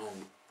standards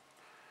on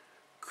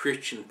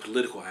Christian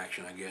political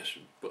action. I guess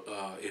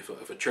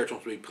if a church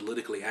wants to be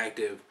politically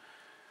active,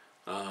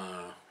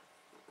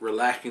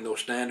 relaxing those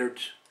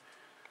standards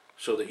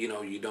so that you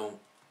don't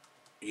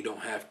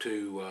have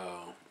to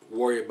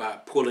worry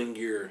about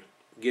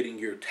getting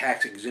your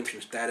tax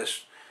exemption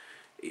status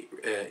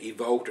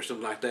evoked or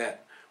something like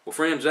that. Well,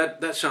 friends,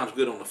 that sounds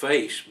good on the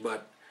face,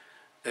 but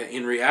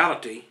in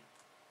reality,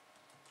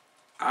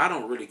 I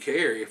don't really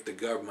care if the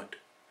government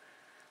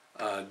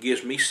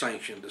gives me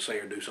sanction to say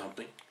or do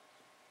something.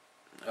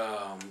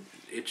 I'm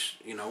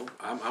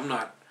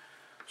not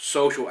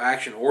social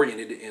action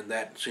oriented in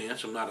that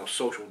sense. I'm not a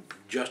social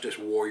justice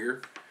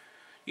warrior.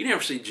 You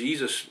never see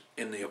Jesus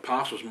and the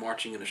apostles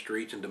marching in the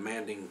streets and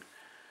demanding,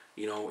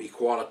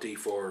 equality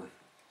for,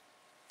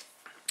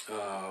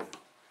 I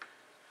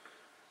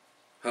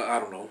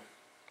don't know,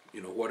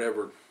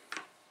 whatever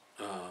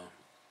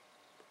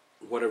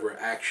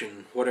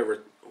action,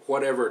 whatever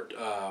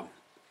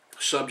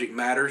subject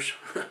matters,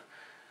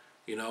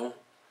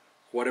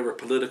 whatever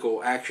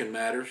political action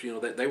matters.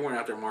 They weren't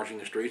out there marching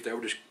the streets. They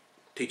were just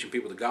teaching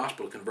people the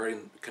gospel,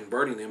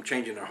 converting them,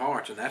 changing their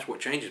hearts, and that's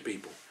what changes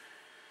people.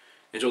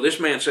 And so this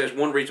man says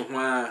one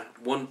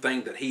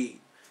thing that he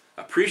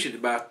appreciated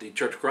about the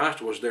Church of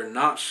Christ was they're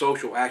not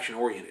social action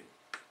oriented.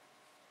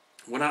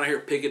 We're not out here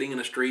picketing in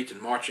the streets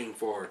and marching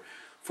for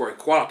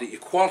equality.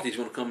 Equality is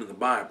going to come in the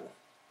Bible.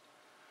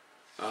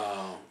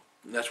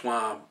 That's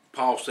why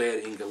Paul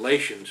said in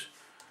Galatians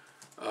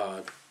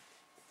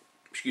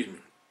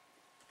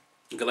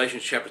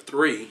chapter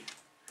 3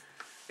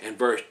 and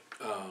verse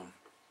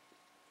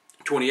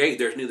 28,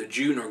 there's neither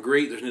Jew nor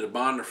Greek, there's neither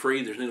bond nor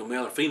free, there's neither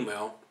male nor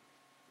female,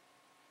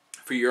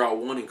 for you're all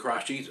one in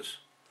Christ Jesus.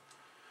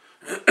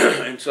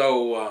 And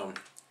so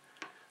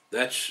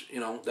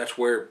that's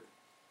where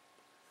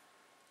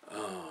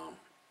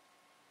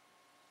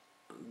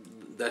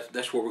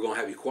that's where we're going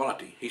to have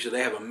equality. He said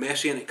they have a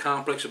messianic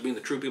complex of being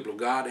the true people of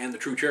God and the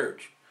true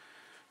church.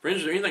 Friends,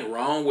 is there anything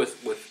wrong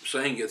with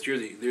saying that you're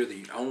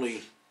the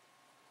only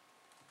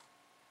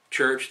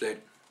church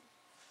that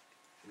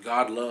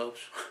God loves?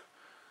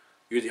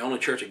 You're the only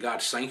church that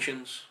God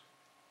sanctions.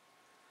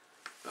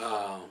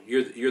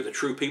 You're the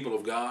true people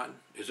of God.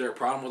 Is there a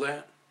problem with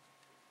that?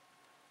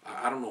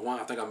 I don't know why.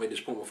 I think I made this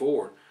point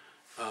before.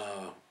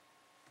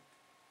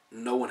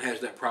 no one has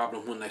that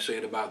problem when they say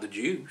it about the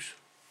Jews.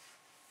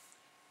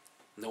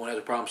 No one has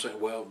a problem saying,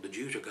 well, the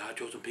Jews are God's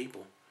chosen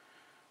people.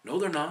 No,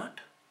 they're not.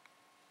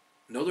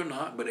 No, they're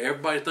not. But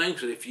everybody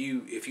thinks that if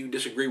you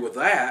disagree with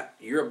that,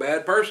 you're a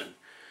bad person.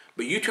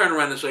 But you turn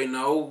around and say,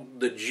 no,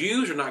 the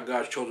Jews are not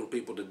God's chosen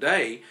people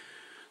today.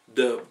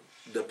 The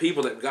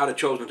people that God has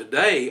chosen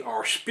today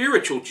are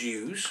spiritual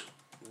Jews.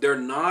 They're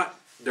not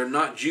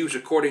Jews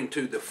according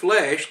to the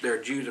flesh.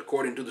 They're Jews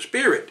according to the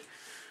Spirit.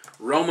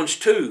 Romans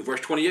 2,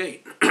 verse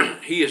 28.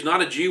 He is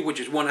not a Jew which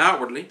is one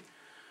outwardly,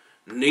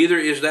 neither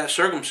is that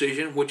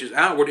circumcision which is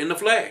outward in the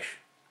flesh.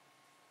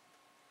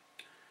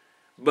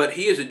 But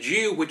he is a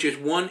Jew which is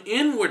one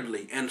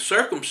inwardly, and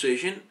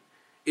circumcision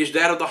is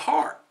that of the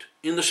heart,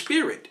 in the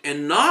spirit,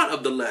 and not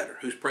of the letter,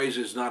 whose praise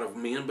is not of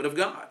men, but of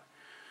God.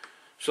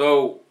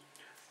 So,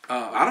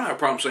 I don't have a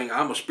problem saying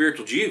I'm a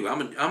spiritual Jew.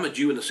 I'm a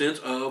Jew in the sense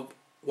of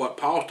what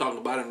Paul's talking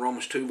about in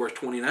Romans 2, verse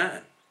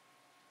 29.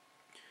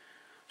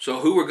 So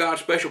who are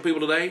God's special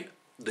people today?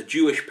 The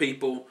Jewish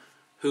people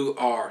who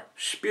are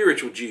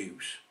spiritual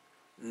Jews.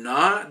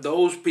 Not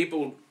those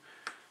people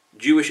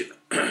Jewish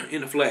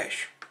in the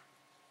flesh.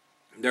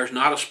 There's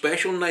not a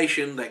special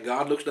nation that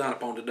God looks down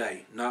upon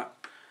today. Not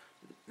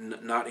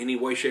any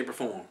way, shape, or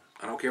form.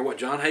 I don't care what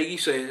John Hagee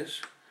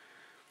says.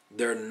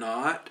 They're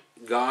not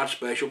God's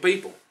special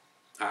people.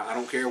 I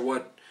don't care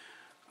what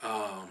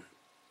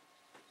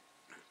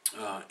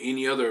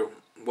any other,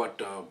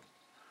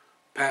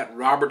 Pat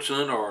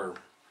Robertson or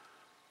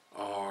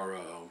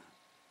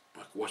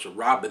what's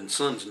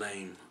Robinson's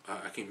name?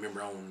 I can't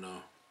remember on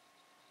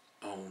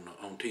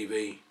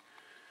TV.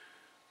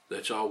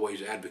 That's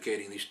always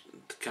advocating these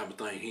kind of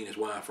things. He and his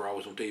wife are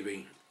always on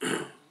TV.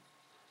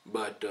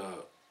 But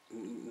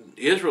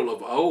Israel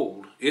of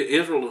old,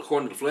 Israel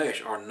according to the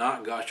flesh, are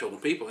not God's chosen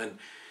people. And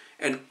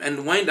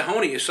Wayne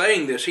Dehoney is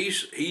saying this.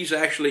 He's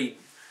actually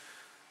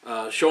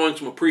showing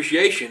some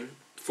appreciation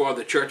for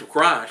the Church of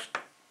Christ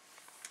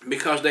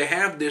because they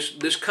have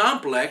this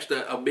complex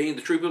of being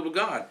the true people of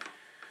God.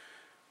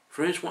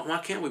 Friends, why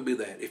can't we be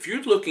that? If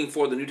you're looking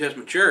for the New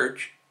Testament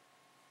church,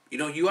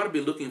 you ought to be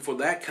looking for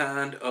that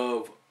kind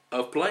of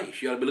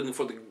place. You ought to be looking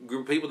for the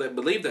group of people that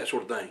believe that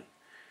sort of thing.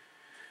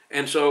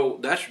 And so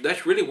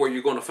that's really where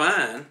you're going to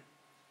find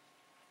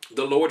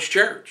the Lord's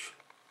church.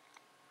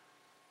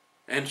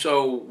 And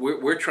so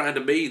we're trying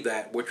to be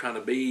that. We're trying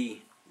to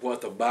be what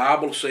the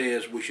Bible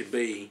says we should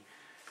be,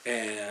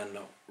 and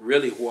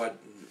really what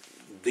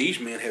these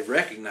men have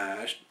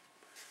recognized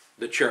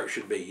the church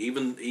should be.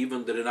 Even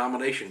the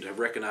denominations have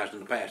recognized in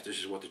the past this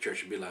is what the church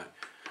should be like.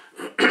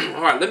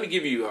 All right, let me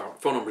give you our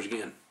phone numbers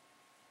again.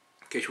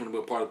 In case you want to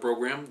be a part of the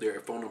program, their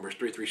phone number is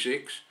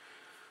 336.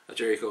 That's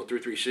area code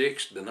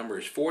 336. The number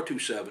is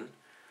 427-9696,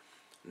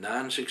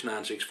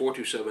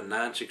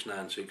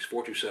 427-9696,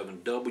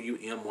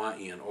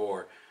 427-WMYN,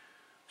 or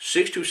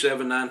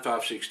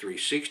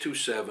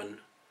 627-9563,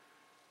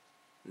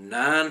 627-9563,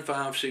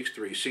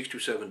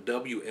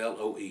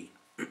 627-WLOE.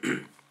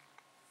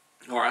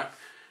 All right.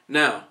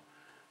 Now,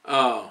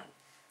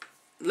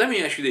 let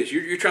me ask you this.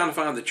 You're trying to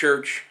find the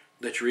church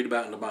that you read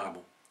about in the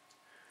Bible.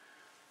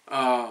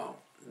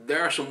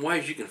 There are some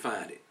ways you can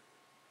find it.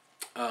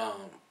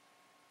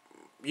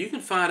 You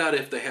can find out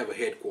if they have a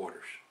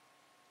headquarters.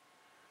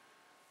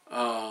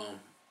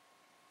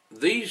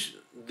 These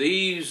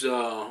cities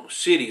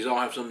all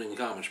have something in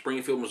common.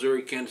 Springfield,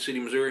 Missouri, Kansas City,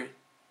 Missouri,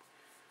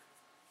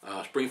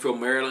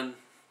 Springfield, Maryland,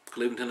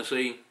 Cleveland,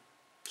 Tennessee,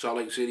 Salt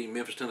Lake City,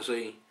 Memphis,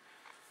 Tennessee.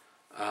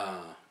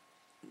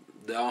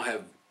 They all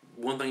have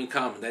one thing in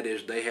common. That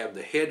is, they have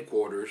the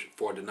headquarters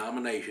for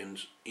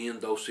denominations in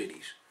those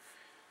cities.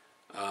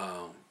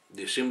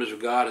 The Assemblies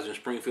of God is in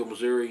Springfield,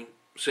 Missouri.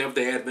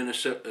 Seventh-day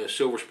Adventist,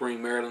 Silver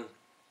Spring, Maryland.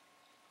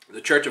 The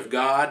Church of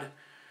God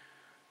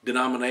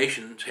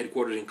denominations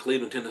headquarters in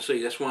Cleveland,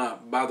 Tennessee. That's why,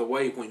 by the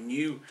way, when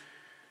you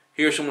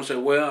hear someone say,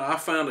 "Well, I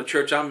found the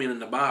church I'm in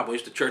the Bible.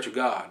 It's the Church of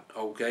God."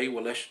 Okay,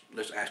 well let's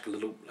ask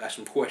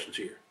some questions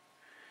here.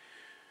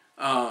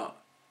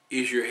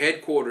 Is the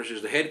headquarters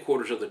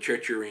of the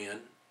church you're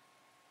in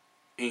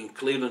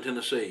Cleveland,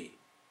 Tennessee?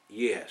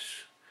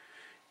 Yes.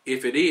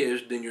 If it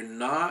is, then you're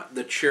not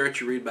the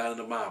church you read about in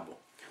the Bible.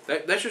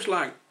 That's just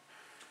like,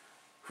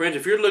 friends,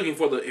 if you're looking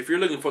for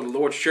the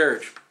Lord's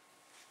church,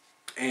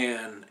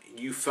 and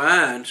you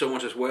find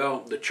someone says, "Well,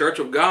 the Church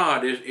of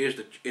God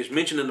is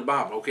mentioned in the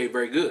Bible." Okay,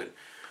 very good.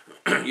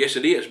 Yes,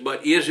 it is.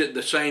 But is it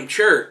the same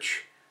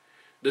church?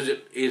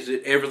 Is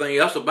it everything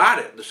else about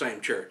it the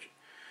same church?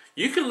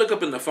 You can look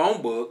up in the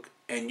phone book,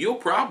 and you'll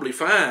probably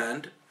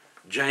find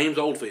James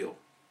Oldfield.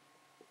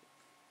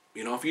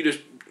 If you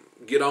just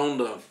get on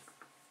the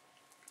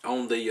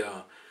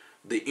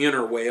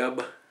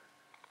interweb,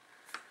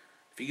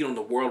 if you get on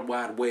the World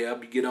Wide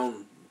Web,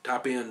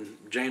 type in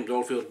James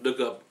Oldfield, look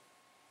up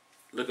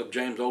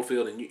James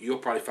Oldfield, and you'll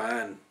probably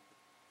find,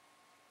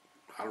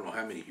 I don't know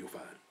how many you'll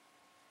find.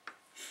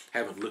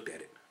 Haven't looked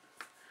at it,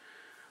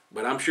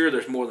 but I'm sure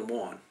there's more than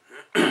one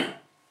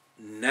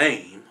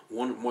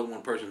more than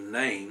one person's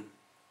name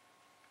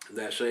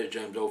that says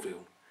James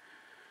Oldfield.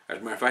 As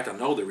a matter of fact, I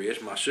know there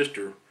is. My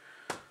sister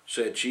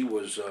said she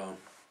was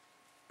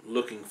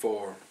looking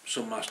for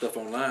some of my stuff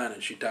online,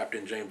 and she typed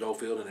in James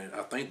Oldfield, and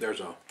I think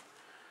there's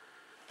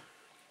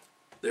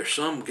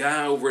some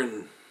guy over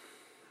in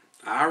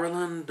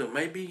Ireland,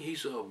 maybe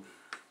he's a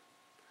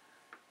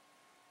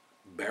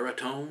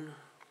baritone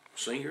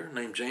singer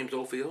named James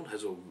Oldfield,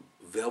 has a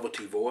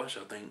velvety voice,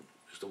 I think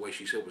is the way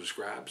she said it was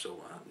described.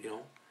 So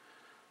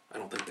I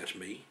don't think that's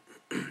me.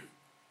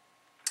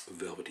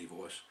 Velvety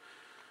voice.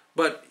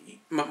 But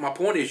my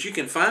point is, you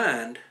can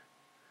find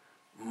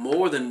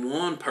more than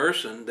one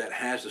person that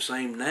has the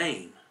same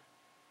name.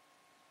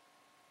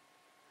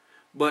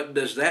 But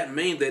does that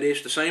mean that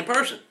it's the same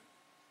person?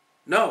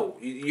 No.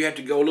 You have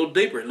to go a little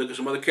deeper and look at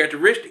some other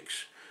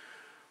characteristics.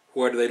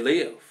 Where do they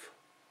live?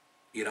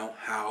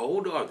 How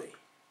old are they?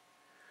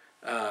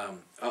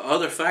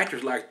 Other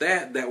factors like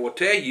that will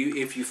tell you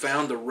if you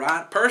found the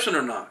right person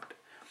or not.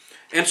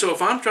 And so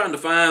if I'm trying to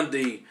find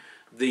the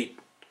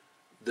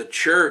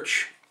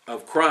church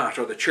of Christ,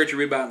 or the church you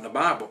read about in the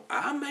Bible,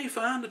 I may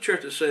find the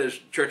church that says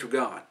Church of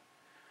God.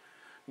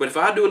 But if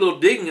I do a little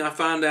digging, I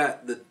find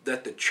out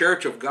that the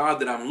Church of God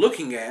that I'm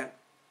looking at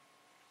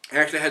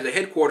actually has a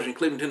headquarters in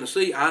Cleveland,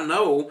 Tennessee. I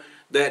know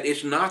that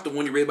it's not the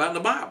one you read about in the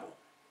Bible.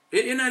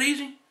 Isn't that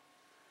easy?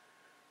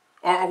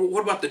 Or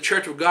what about the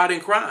Church of God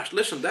in Christ?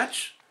 Listen,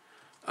 that's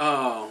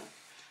in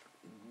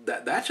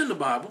the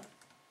Bible.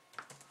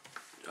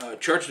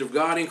 Churches of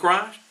God in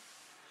Christ.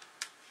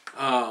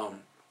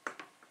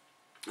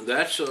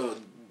 That's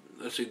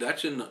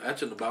that's in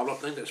the Bible. I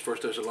think that's 1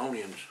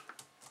 Thessalonians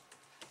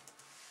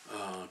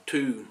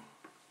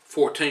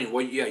 2:14.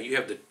 Well, yeah, you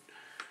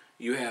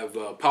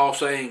have Paul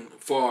saying,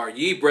 "For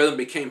ye, brethren,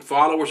 became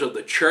followers of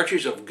the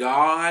churches of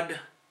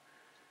God,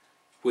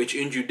 which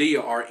in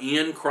Judea are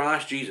in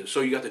Christ Jesus."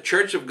 So you got the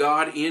church of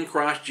God in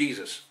Christ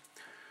Jesus.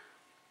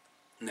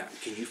 Now,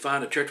 can you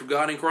find a church of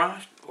God in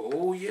Christ?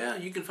 Oh yeah,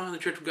 you can find the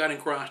church of God in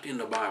Christ in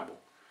the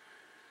Bible.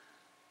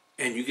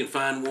 And you can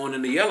find one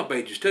in the Yellow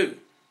Pages too.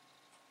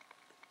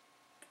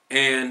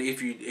 And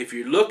if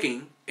you're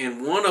looking,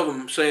 and one of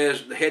them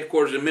says the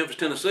headquarters in Memphis,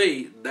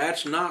 Tennessee,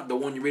 that's not the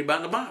one you read about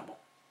in the Bible.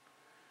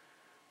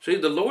 See,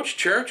 the Lord's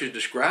church is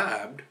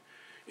described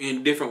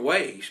in different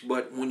ways,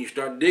 but when you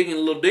start digging a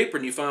little deeper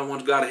and you find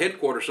one's got a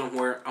headquarters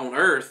somewhere on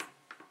earth,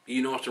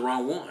 you know it's the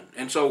wrong one.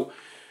 And so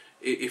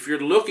if you're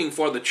looking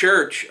for the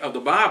church of the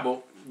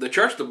Bible, the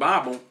church of the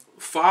Bible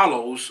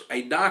follows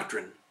a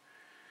doctrine.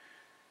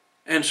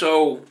 And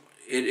so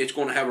it's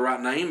going to have a right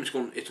name.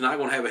 It's not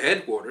going to have a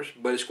headquarters,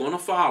 but it's going to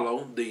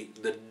follow the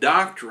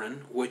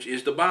doctrine, which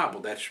is the Bible.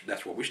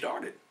 That's where we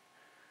started.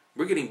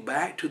 We're getting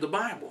back to the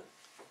Bible.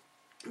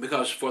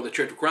 Because for the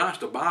Church of Christ,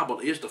 the Bible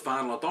is the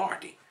final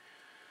authority.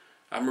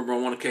 I remember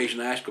on one occasion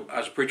I asked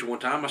a preacher one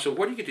time, I said,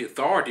 "Where do you get the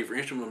authority for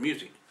instrumental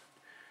music?"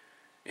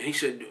 And he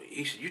said,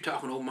 "You're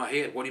talking over my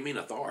head. What do you mean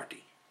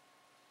authority?"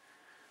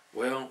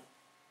 Well,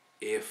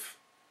 if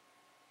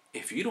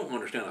you don't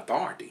understand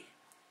authority,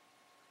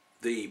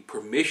 the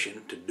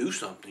permission to do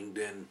something,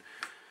 then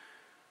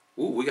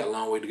we got a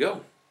long way to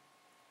go.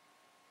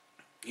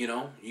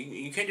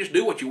 You can't just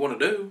do what you want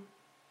to do.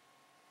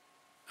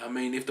 I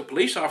mean, if the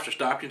police officer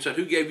stopped you and said,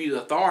 "Who gave you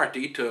the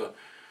authority to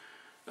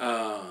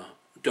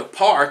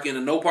park in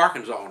a no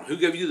parking zone? Who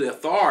gave you the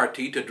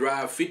authority to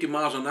drive 50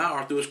 miles an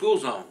hour through a school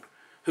zone?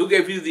 Who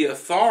gave you the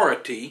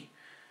authority,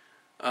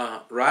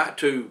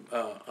 to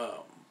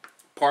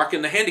park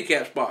in the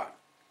handicap spot?"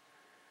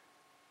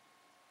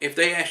 If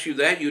they asked you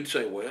that, you'd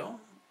say, "Well,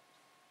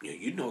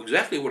 you know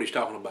exactly what he's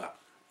talking about.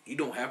 You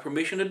don't have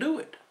permission to do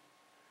it."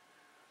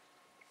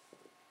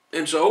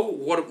 And so,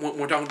 when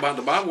we're talking about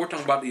the Bible, we're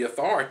talking about the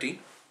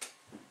authority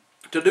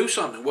to do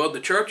something. Well, the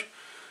church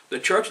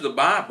of the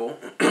Bible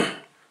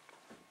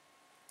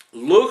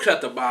looks at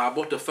the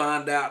Bible to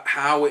find out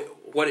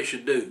what it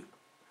should do,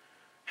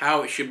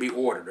 how it should be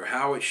ordered, or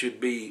how it should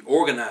be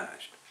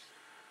organized.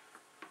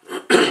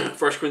 1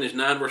 Corinthians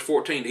 9 verse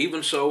 14,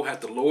 "Even so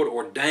hath the Lord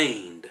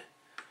ordained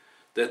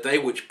that they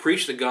which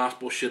preach the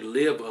gospel should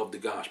live of the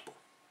gospel."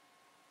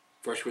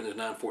 1 Corinthians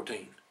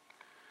 9:14.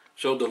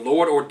 So the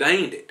Lord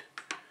ordained it.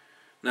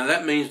 Now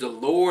that means the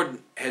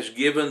Lord has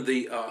given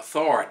the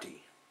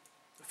authority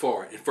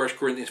for it. In 1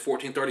 Corinthians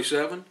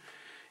 14:37,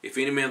 "If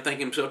any man think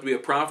himself to be a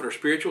prophet or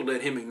spiritual,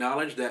 let him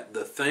acknowledge that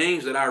the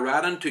things that I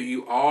write unto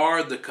you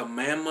are the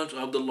commandments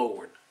of the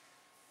Lord."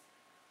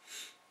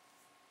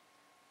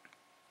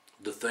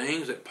 The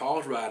things that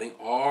Paul's writing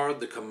are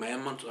the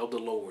commandments of the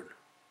Lord.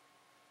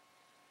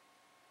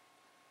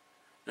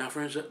 Now,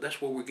 friends,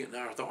 that's where we're getting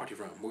our authority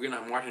from. We're getting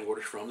our marching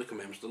orders from the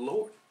commandments of the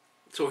Lord.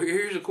 So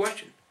here's a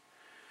question.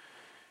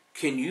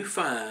 Can you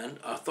find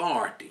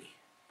authority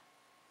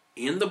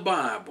in the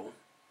Bible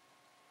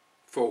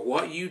for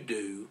what you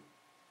do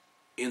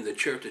in the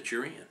church that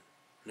you're in?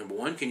 Number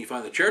one, can you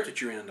find the church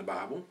that you're in the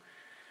Bible?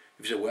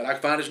 If you say, "Well, I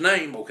can find his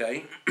name,"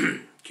 okay.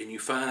 Can you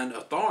find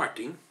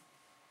authority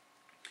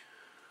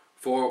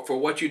for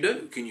what you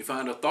do? Can you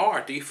find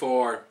authority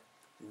for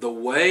the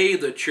way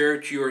the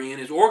church you're in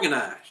is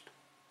organized?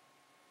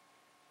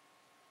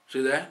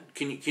 See that?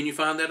 Can you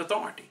find that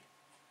authority?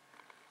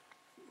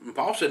 And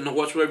Paul said, "No,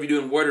 whatsoever you do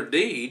in word or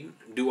deed,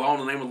 do all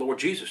in the name of the Lord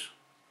Jesus,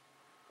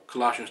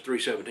 Colossians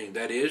 3:17.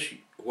 That is,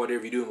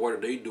 whatever you do in word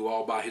or deed, do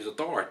all by his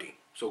authority.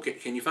 So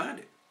can you find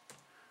it?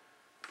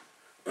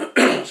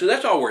 So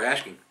that's all we're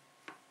asking.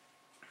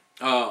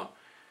 I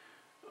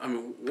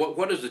mean,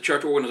 what does the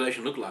church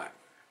organization look like?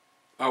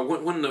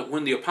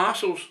 When the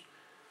apostles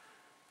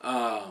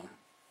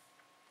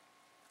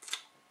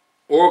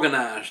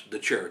organized the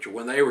church, or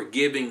when they were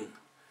giving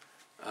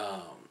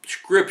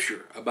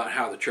scripture about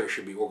how the church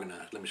should be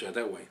organized, let me say it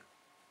that way,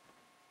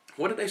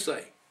 what did they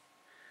say?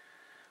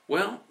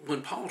 Well,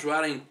 when Paul's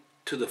writing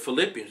to the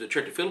Philippians, the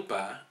church of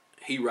Philippi,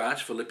 he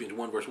writes, Philippians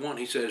 1 verse 1,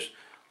 he says,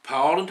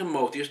 Paul and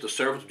Timotheus, the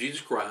servants of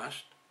Jesus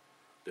Christ,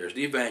 there's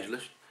the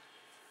evangelist,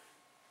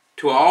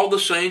 to all the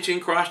saints in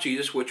Christ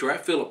Jesus, which are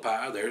at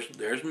Philippi,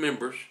 there's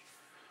members,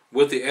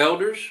 with the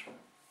elders,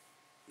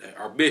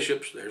 our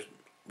bishops,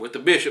 with the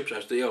bishops,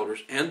 that's the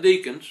elders, and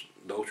deacons,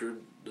 those are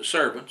the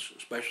servants,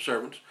 special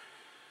servants,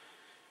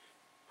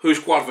 whose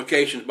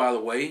qualifications, by the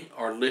way,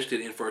 are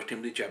listed in 1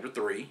 Timothy chapter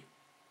 3.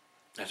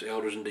 That's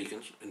elders and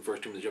deacons in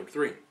 1 Timothy chapter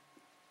 3.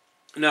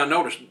 Now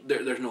notice,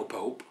 there's no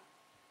pope.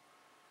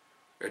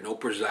 There's no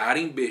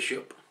presiding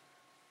bishop,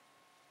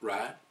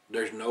 right?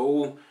 There's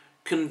no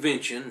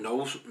convention,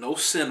 no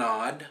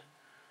synod,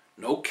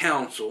 no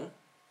council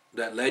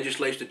that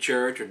legislates the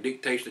church or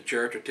dictates the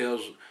church or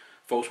tells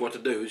folks what to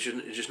do. It's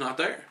just not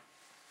there.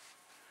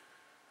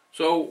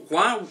 So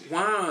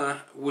why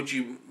would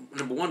you,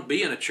 number one,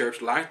 be in a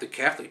church like the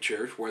Catholic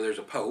Church where there's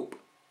a pope,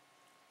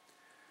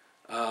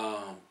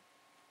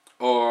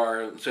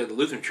 or say the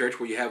Lutheran Church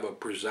where you have a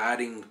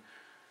presiding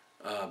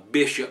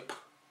bishop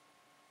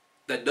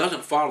that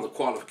doesn't follow the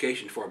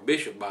qualifications for a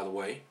bishop, by the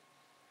way?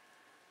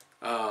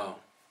 Why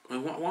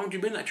would you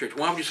be in that church?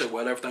 Why would you say,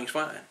 well, everything's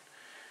fine?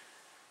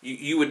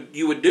 You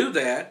would do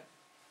that.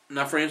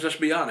 Now, friends, let's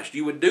be honest.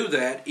 You would do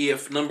that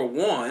if, number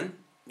one,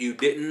 you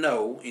didn't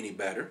know any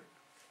better,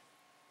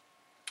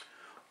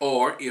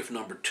 or if,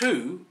 number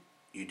two,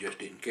 you just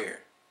didn't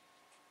care.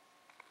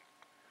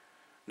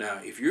 Now,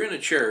 if you're in a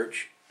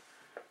church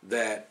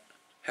that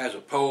has a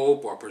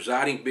pope or a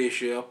presiding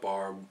bishop,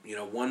 or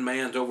one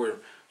man's over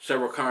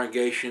several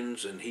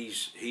congregations and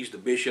he's the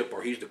bishop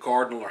or he's the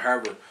cardinal, or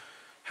however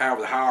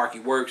the hierarchy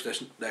works,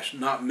 that's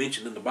not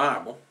mentioned in the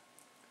Bible.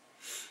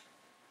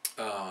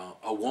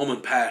 A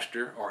woman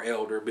pastor or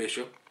elder,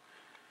 bishop.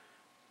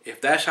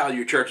 If that's how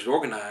your church is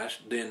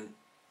organized, then,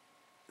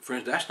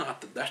 friends, that's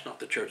not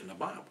the church in the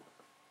Bible.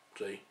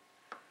 See,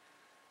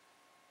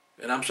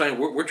 and I'm saying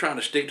we're trying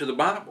to stick to the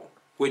Bible,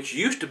 which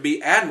used to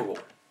be admirable.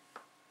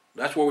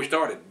 That's where we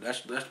started.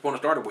 That's the point I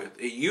started with.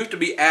 It used to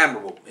be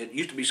admirable. It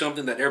used to be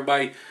something that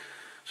everybody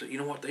said, you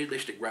know what, they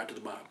stick right to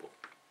the Bible.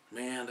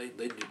 Man, they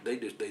do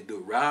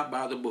it right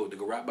by the book. They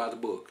go right by the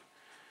book.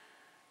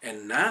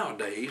 And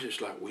nowadays,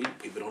 it's like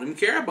people don't even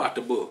care about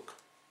the book,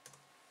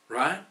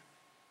 right?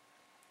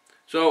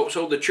 So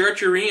the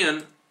church you're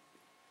in,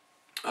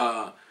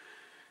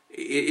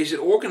 is it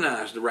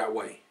organized the right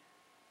way?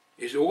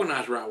 Is it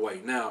organized the right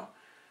way? Now,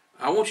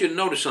 I want you to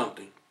notice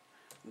something,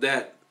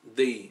 that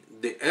the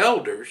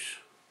elders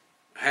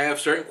have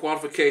certain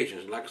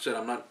qualifications. Like I said,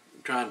 I'm not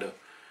trying to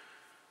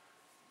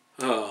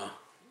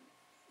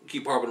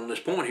keep harping on this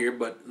point here,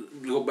 but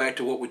go back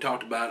to what we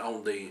talked about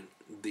on the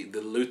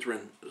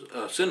Lutheran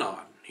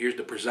Synod. Here's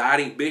the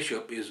presiding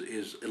bishop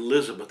is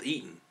Elizabeth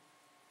Eaton.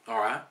 All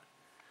right.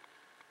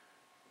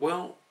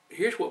 Well,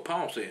 here's what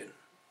Paul said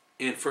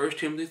in 1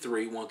 Timothy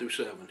 3, 1 through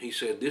 7. He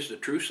said, this is a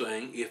true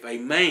saying, if a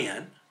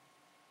man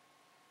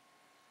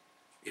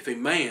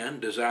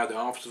desire the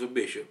office of a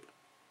bishop,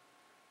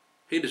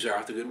 he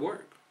desireth a good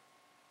work.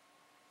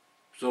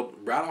 So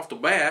right off the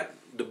bat,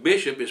 the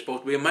bishop is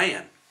supposed to be a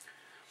man.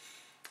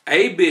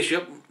 A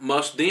bishop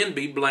must then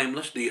be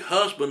blameless, the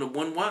husband of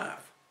one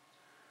wife.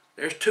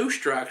 There's two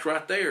strikes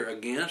right there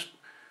against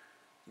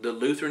the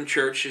Lutheran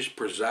Church's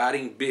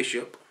presiding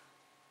bishop.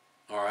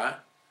 All right.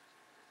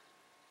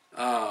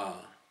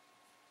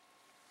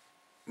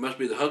 Must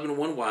be the husband of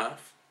one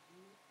wife,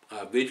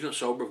 vigilant,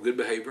 sober, of good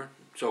behavior,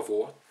 so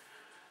forth.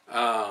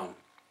 It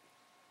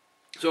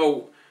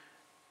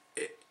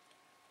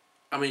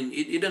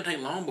doesn't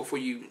take long before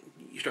you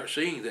start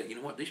seeing that, you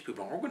know what, these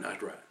people aren't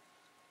organized right.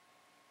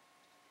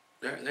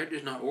 They're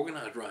just not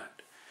organized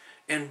right.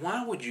 And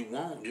why would you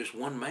want just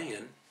one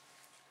man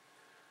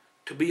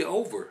to be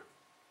over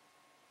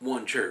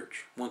one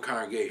church, one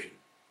congregation?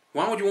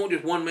 Why would you want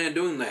just one man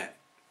doing that?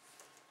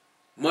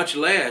 Much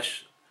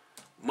less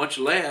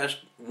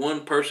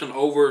one person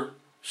over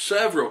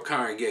several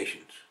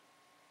congregations.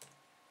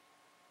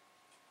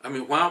 I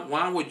mean,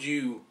 why would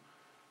you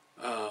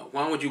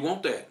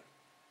want that?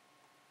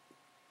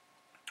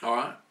 All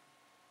right.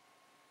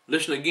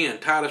 Listen again,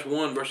 Titus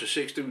 1 verses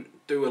 6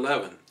 through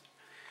 11.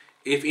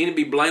 If any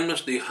be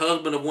blameless, the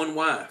husband of one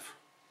wife.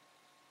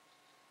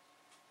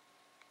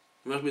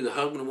 He must be the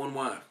husband of one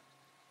wife.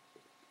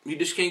 You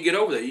just can't get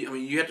over that.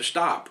 You have to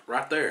stop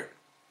right there.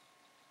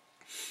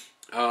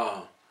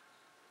 And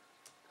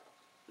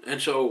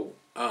so,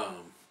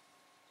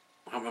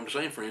 I'm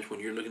saying, friends, when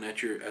you're looking at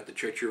the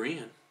church you're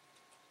in,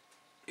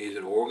 is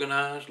it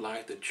organized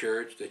like the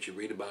church that you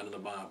read about in the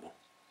Bible?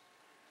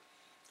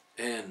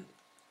 And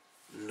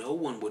no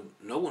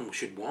one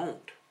should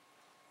want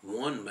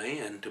one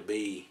man to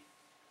be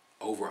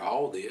over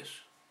all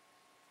this.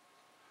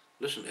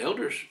 Listen,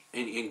 elders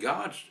in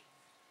God's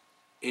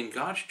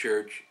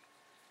church,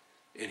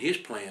 in His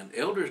plan,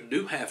 elders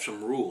do have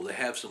some rule. They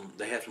have some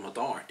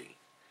authority.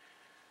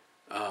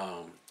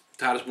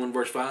 Titus 1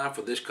 verse 5,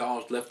 for this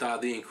cause left I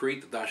thee in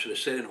Crete, that thou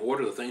shouldest set in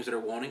order the things that are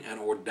wanting, and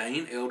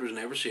ordain elders in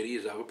every city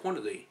as I have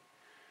appointed thee.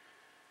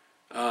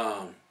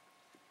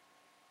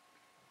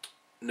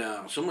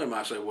 Now, somebody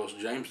might say, well,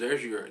 James,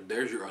 there's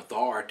your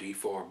authority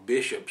for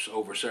bishops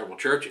over several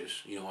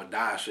churches, a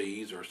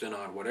diocese or a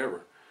synod,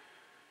 whatever.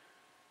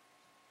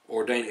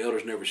 Ordain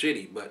elders in every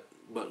city. But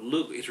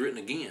look, it's written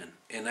again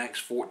in Acts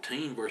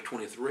 14 verse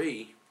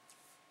 23.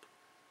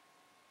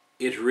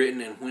 It's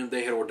written, and when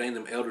they had ordained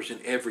them elders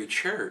in every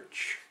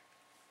church,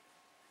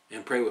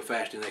 and prayed with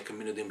fasting, they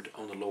commended them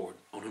on the Lord,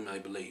 on whom they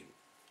believed.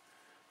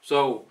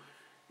 So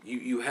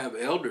you have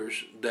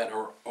elders that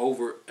are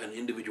over an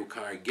individual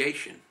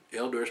congregation.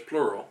 Elder is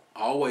plural,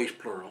 always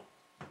more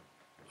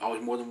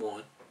than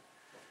one.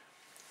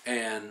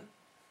 And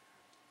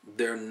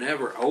they're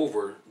never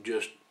over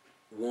just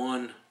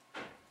one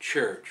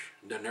church.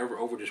 They're never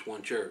over just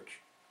one church.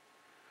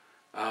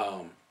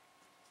 They're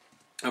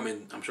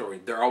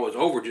always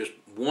over just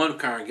one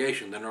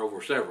congregation, then they're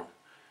over several.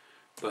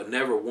 But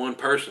never one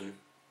person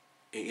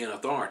in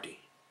authority.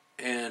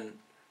 And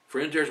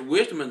friends, there's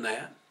wisdom in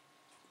that.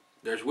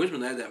 There's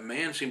wisdom in that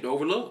man seemed to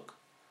overlook.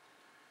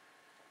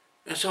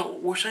 And so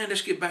we're saying,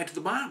 let's get back to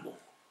the Bible.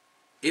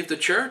 If a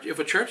church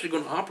is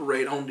going to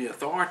operate on the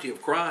authority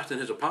of Christ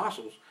and His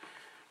apostles,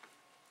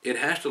 it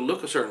has to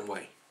look a certain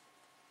way.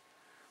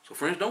 So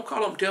friends, don't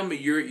call up and tell me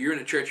you're in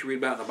a church you read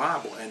about in the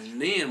Bible,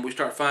 and then we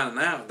start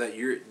finding out that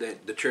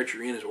the church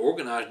you're in is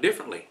organized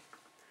differently.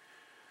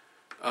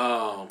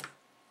 Why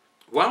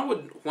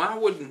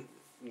wouldn't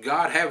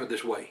God have it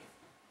this way?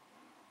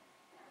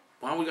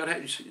 Why would God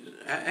have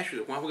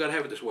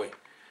it this way?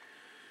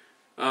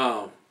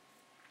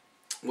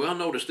 Well,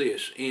 notice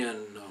this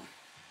in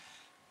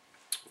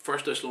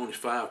 1 Thessalonians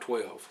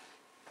 5:12.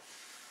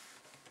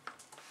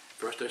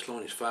 1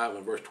 Thessalonians 5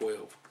 and verse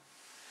 12.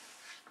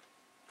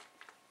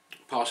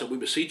 Paul said, we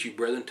beseech you,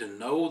 brethren, to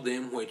know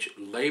them which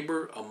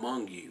labor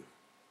among you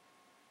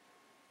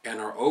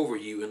and are over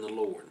you in the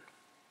Lord,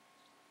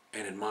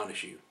 and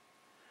admonish you.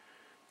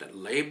 That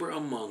labor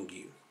among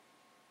you.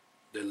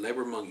 They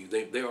labor among you.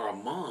 They are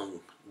among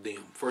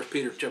them. 1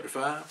 Peter chapter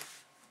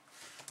 5.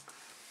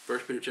 1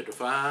 Peter chapter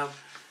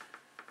 5.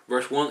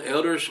 Verse 1,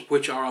 elders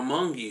which are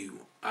among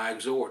you, I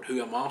exhort,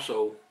 who am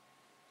also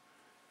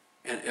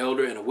an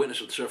elder and a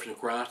witness of the sufferings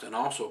of Christ, and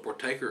also a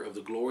partaker of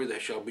the glory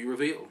that shall be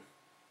revealed.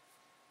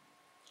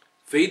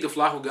 Feed the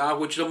flock of God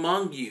which is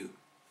among you,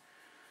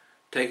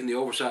 taking the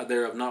oversight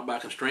thereof not by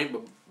constraint,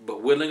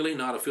 but willingly,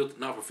 not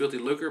for filthy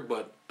lucre,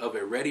 but of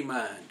a ready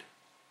mind.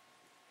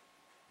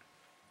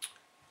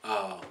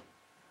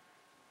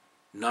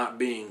 Not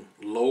being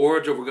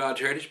lords over God's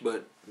heritage,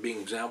 but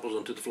being examples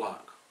unto the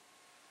flock.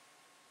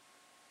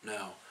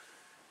 Now,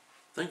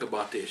 think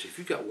about this. If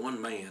you've got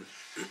one man,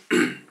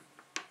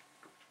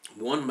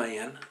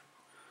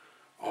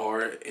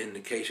 or in the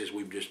cases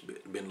we've just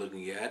been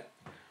looking at,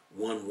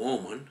 one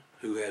woman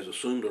who has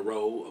assumed the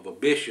role of a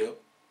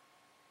bishop,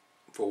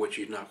 for which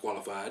she's not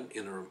qualified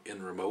in the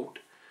remote.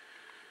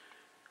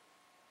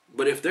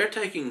 But if they're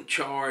taking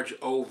charge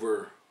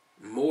over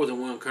more than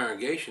one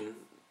congregation,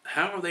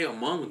 how are they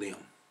among them?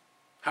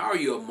 How are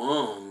you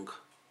among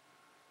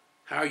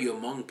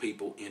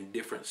people in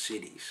different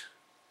cities?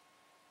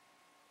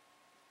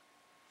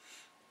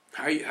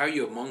 How are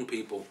you among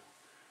people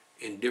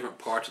in different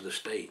parts of the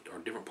state or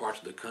different parts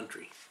of the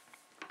country?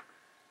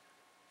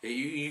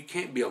 You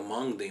can't be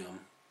among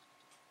them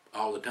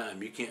all the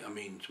time. You can't.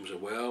 Someone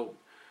said, well,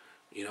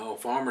 a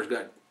farmer's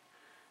got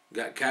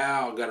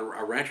cows,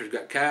 a rancher's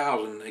got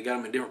cows, and they got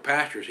them in different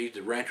pastures. He's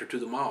the rancher to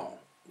them all.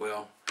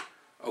 Well,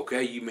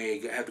 okay, you may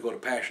have to go to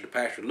pasture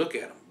to look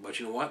at them. But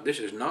you know what? This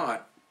is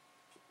not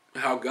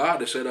how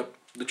God has set up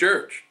the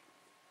church.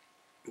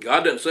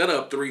 God doesn't set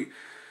up three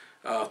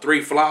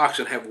flocks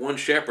and have one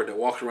shepherd that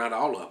walks around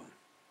all of them.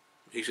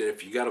 He said,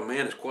 if you got a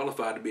man that's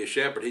qualified to be a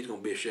shepherd, he's going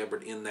to be a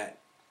shepherd in that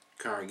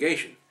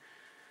congregation.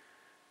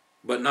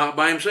 But not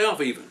by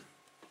himself even.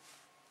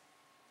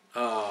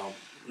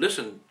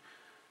 Listen,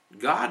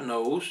 God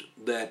knows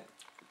that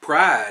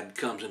pride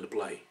comes into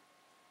play.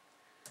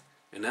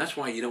 And that's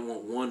why you don't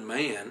want one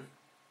man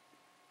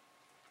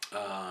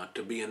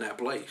to be in that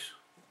place,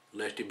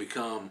 lest he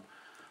become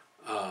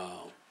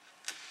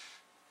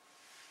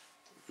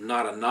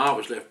not a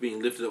novice, left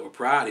being lifted up with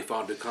pride, he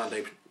fall into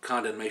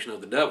condemnation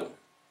of the devil.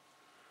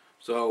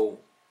 So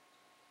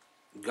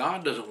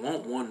God doesn't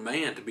want one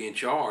man to be in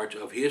charge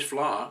of his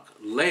flock,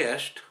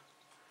 lest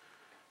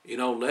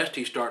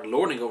he start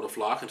lording over the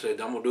flock and say, I'm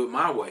going to do it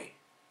my way.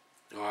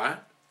 All right?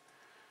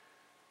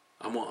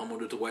 I'm going to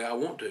do it the way I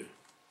want to.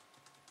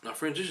 Now,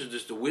 friends, this is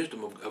just the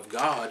wisdom of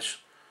God's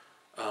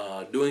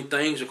doing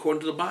things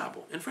according to the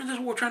Bible. And friends, that's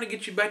what we're trying to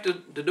get you back to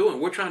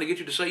doing. We're trying to get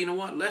you to say, you know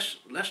what, let's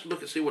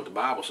look and see what the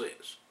Bible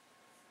says.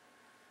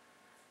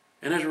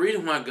 And there's a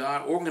reason why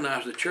God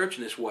organized the church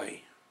in this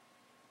way.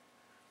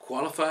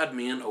 Qualified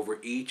men over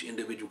each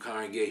individual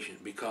congregation,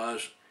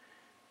 because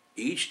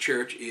each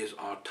church is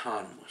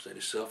autonomous, that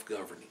is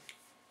self-governing.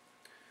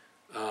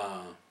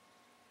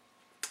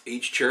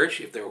 Each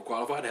church, if they were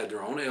qualified, had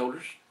their own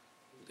elders.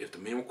 If the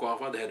men were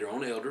qualified, they had their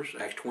own elders.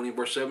 Acts 20,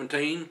 verse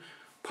 17,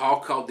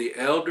 Paul called the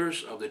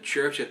elders of the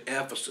church at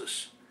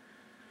Ephesus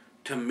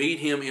to meet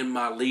him in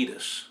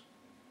Miletus.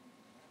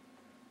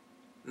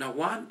 Now,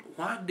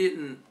 why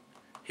didn't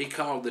he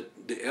call the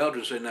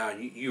elders and say, now,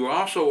 you're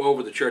also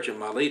over the church in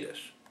Miletus?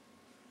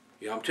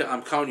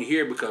 I'm calling you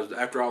here because,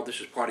 after all,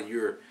 this is part of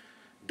your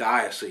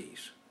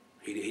diocese.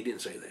 He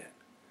didn't say that.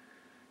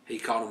 He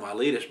called them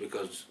Miletus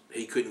because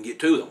he couldn't get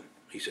to them.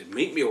 He said,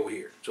 meet me over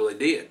here. So they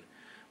did.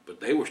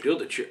 But they were still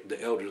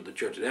the elders of the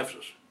church at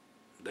Ephesus.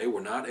 They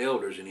were not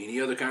elders in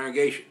any other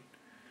congregation.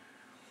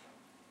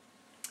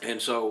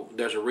 And so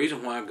there's a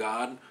reason why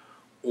God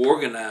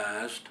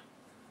organized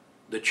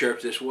the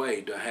church this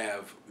way, to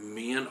have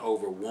men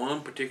over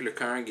one particular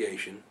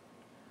congregation,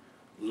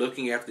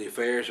 looking after the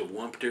affairs of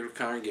one particular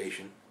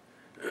congregation,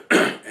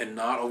 and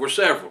not over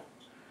several.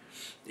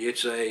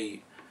 It's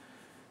a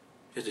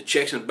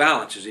checks and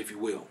balances, if you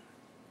will.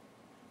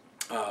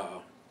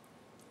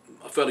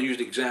 A fellow used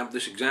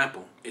this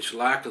example. It's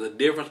like the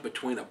difference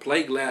between a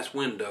plate glass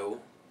window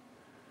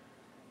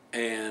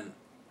and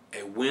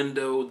a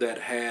window that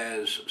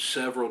has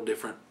several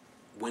different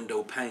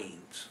window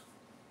panes.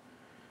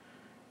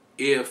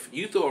 If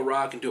you throw a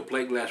rock into a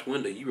plate glass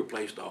window, you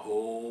replace the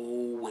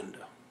whole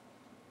window,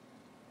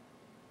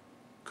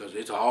 because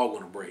it's all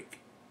going to break.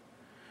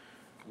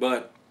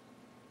 But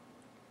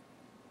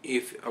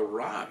if a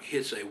rock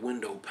hits a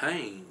window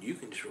pane, you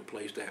can just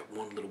replace that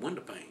one little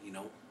window pane,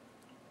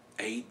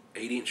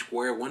 8-inch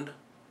square window.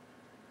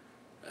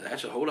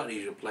 That's a whole lot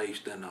easier to replace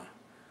than a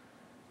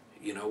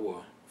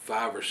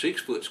 5 or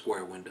 6 foot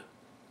square window.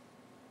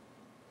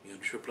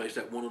 Just replace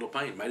that one little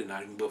pane, maybe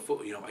not even a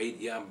foot, 8,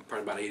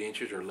 probably about 8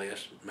 inches or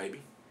less,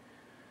 maybe.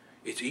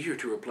 It's easier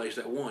to replace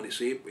that one.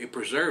 It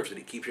preserves it.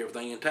 It keeps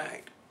everything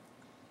intact.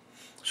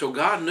 So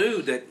God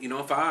knew that,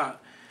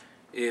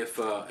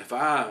 if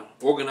I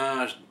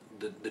organized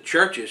the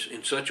churches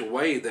in such a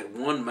way that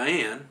one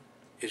man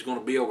is going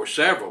to be over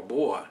several,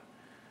 boy,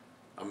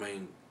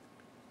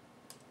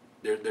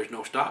 there's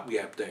no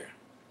stopgap there.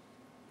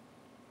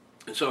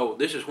 And so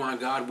this is why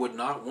God would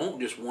not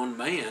want just one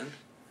man,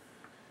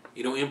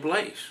 in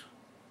place,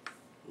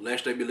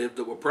 lest they be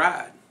lifted up with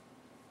pride.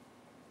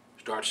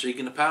 Start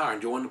seeking the power,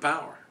 enjoying the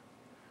power.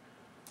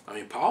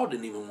 Paul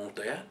didn't even want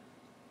that.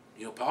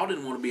 Paul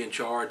didn't want to be in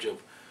charge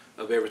of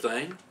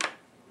everything.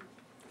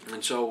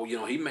 And so,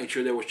 he made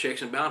sure there was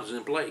checks and balances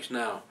in place.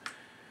 Now,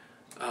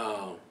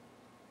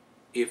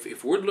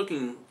 if we're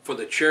looking for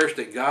the church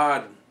that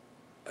God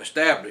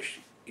established,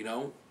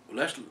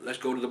 let's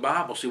go to the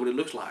Bible, see what it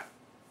looks like.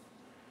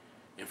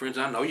 And friends,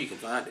 I know you can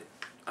find it.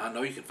 I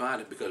know you can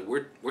find it because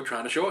we're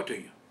trying to show it to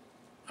you.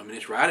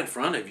 It's right in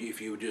front of you.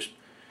 If you'd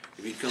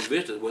come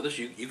visit with us,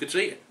 you could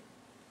see it.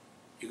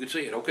 You could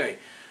see it. Okay,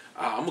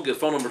 I'm gonna get the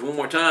phone numbers one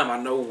more time. I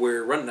know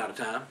we're running out of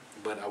time,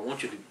 but I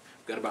want you to.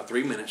 Got about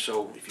 3 minutes,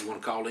 so if you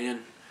want to call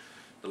in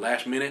the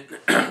last minute,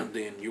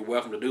 then you're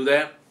welcome to do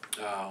that.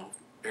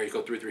 Area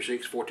code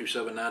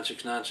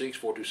 336-427-9696,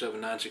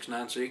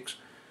 427-9696,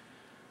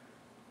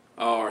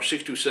 or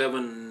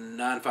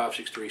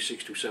 627-9563,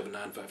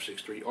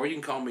 627-9563, or you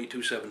can call me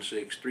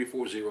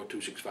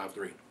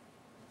 276-340-2653.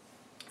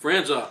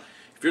 Friends,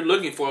 if you're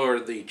looking for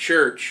the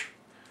church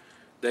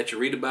that you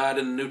read about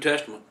in the New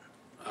Testament,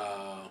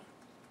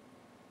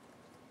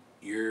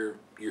 you're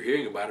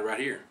hearing about it right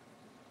here.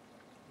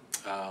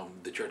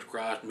 The Church of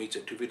Christ meets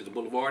at 250 the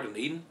Boulevard in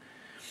Eden,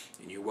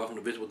 and you're welcome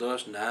to visit with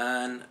us.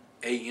 9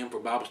 a.m. for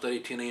Bible study,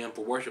 10 a.m.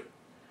 for worship,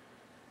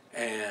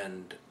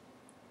 and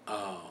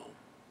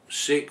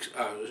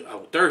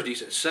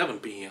Thursdays at 7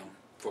 p.m.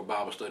 for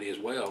Bible study as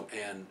well.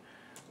 And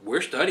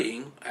we're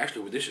studying.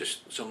 Actually, this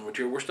is some of the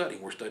material we're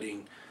studying. We're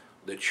studying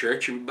the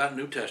church you read about in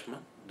the New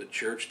Testament, the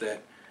church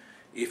that,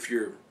 if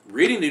you're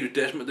reading the New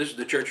Testament, this is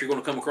the church you're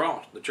going to come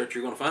across, the church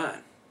you're going to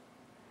find.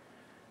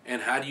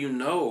 And how do you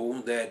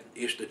know that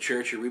it's the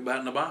church you read about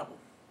in the Bible?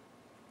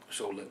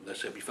 So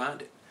let's help you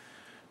find it.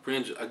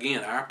 Friends,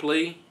 again, our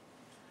plea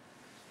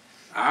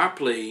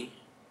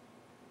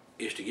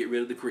is to get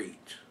rid of the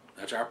creeds.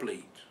 That's our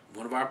pleas.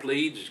 One of our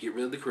pleas is get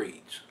rid of the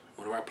creeds.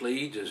 One of our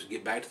pleas is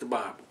get back to the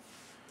Bible.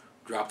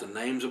 Drop the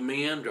names of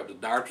men, drop the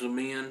doctrines of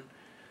men.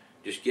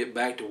 Just get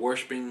back to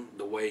worshiping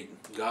the way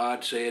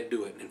God said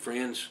do it. And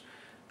friends,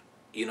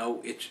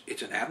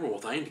 it's an admirable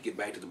thing to get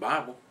back to the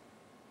Bible.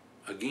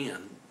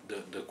 Again,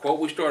 the quote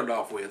we started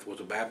off with was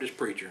a Baptist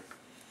preacher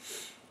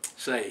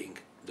saying,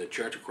 the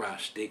Church of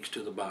Christ sticks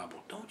to the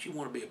Bible. Don't you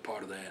want to be a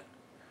part of that?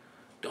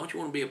 Don't you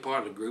want to be a part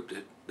of the group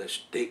that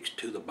sticks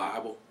to the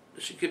Bible?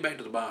 Let's get back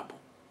to the Bible.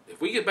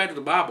 If we get back to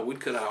the Bible, we'd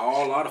cut out a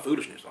whole lot of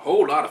foolishness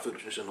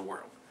in the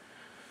world.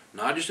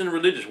 Not just in the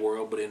religious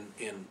world, but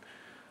in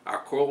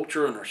our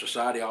culture and our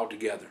society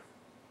altogether.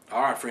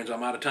 All right, friends,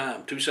 I'm out of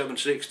time.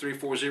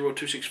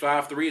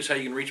 276-340-2653 is how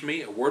you can reach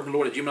me at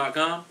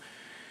wordfromthelord@gmail.com.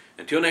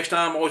 Until next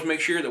time, always make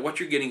sure that what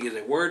you're getting is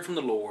a word from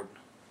the Lord.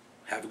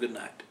 Have a good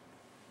night.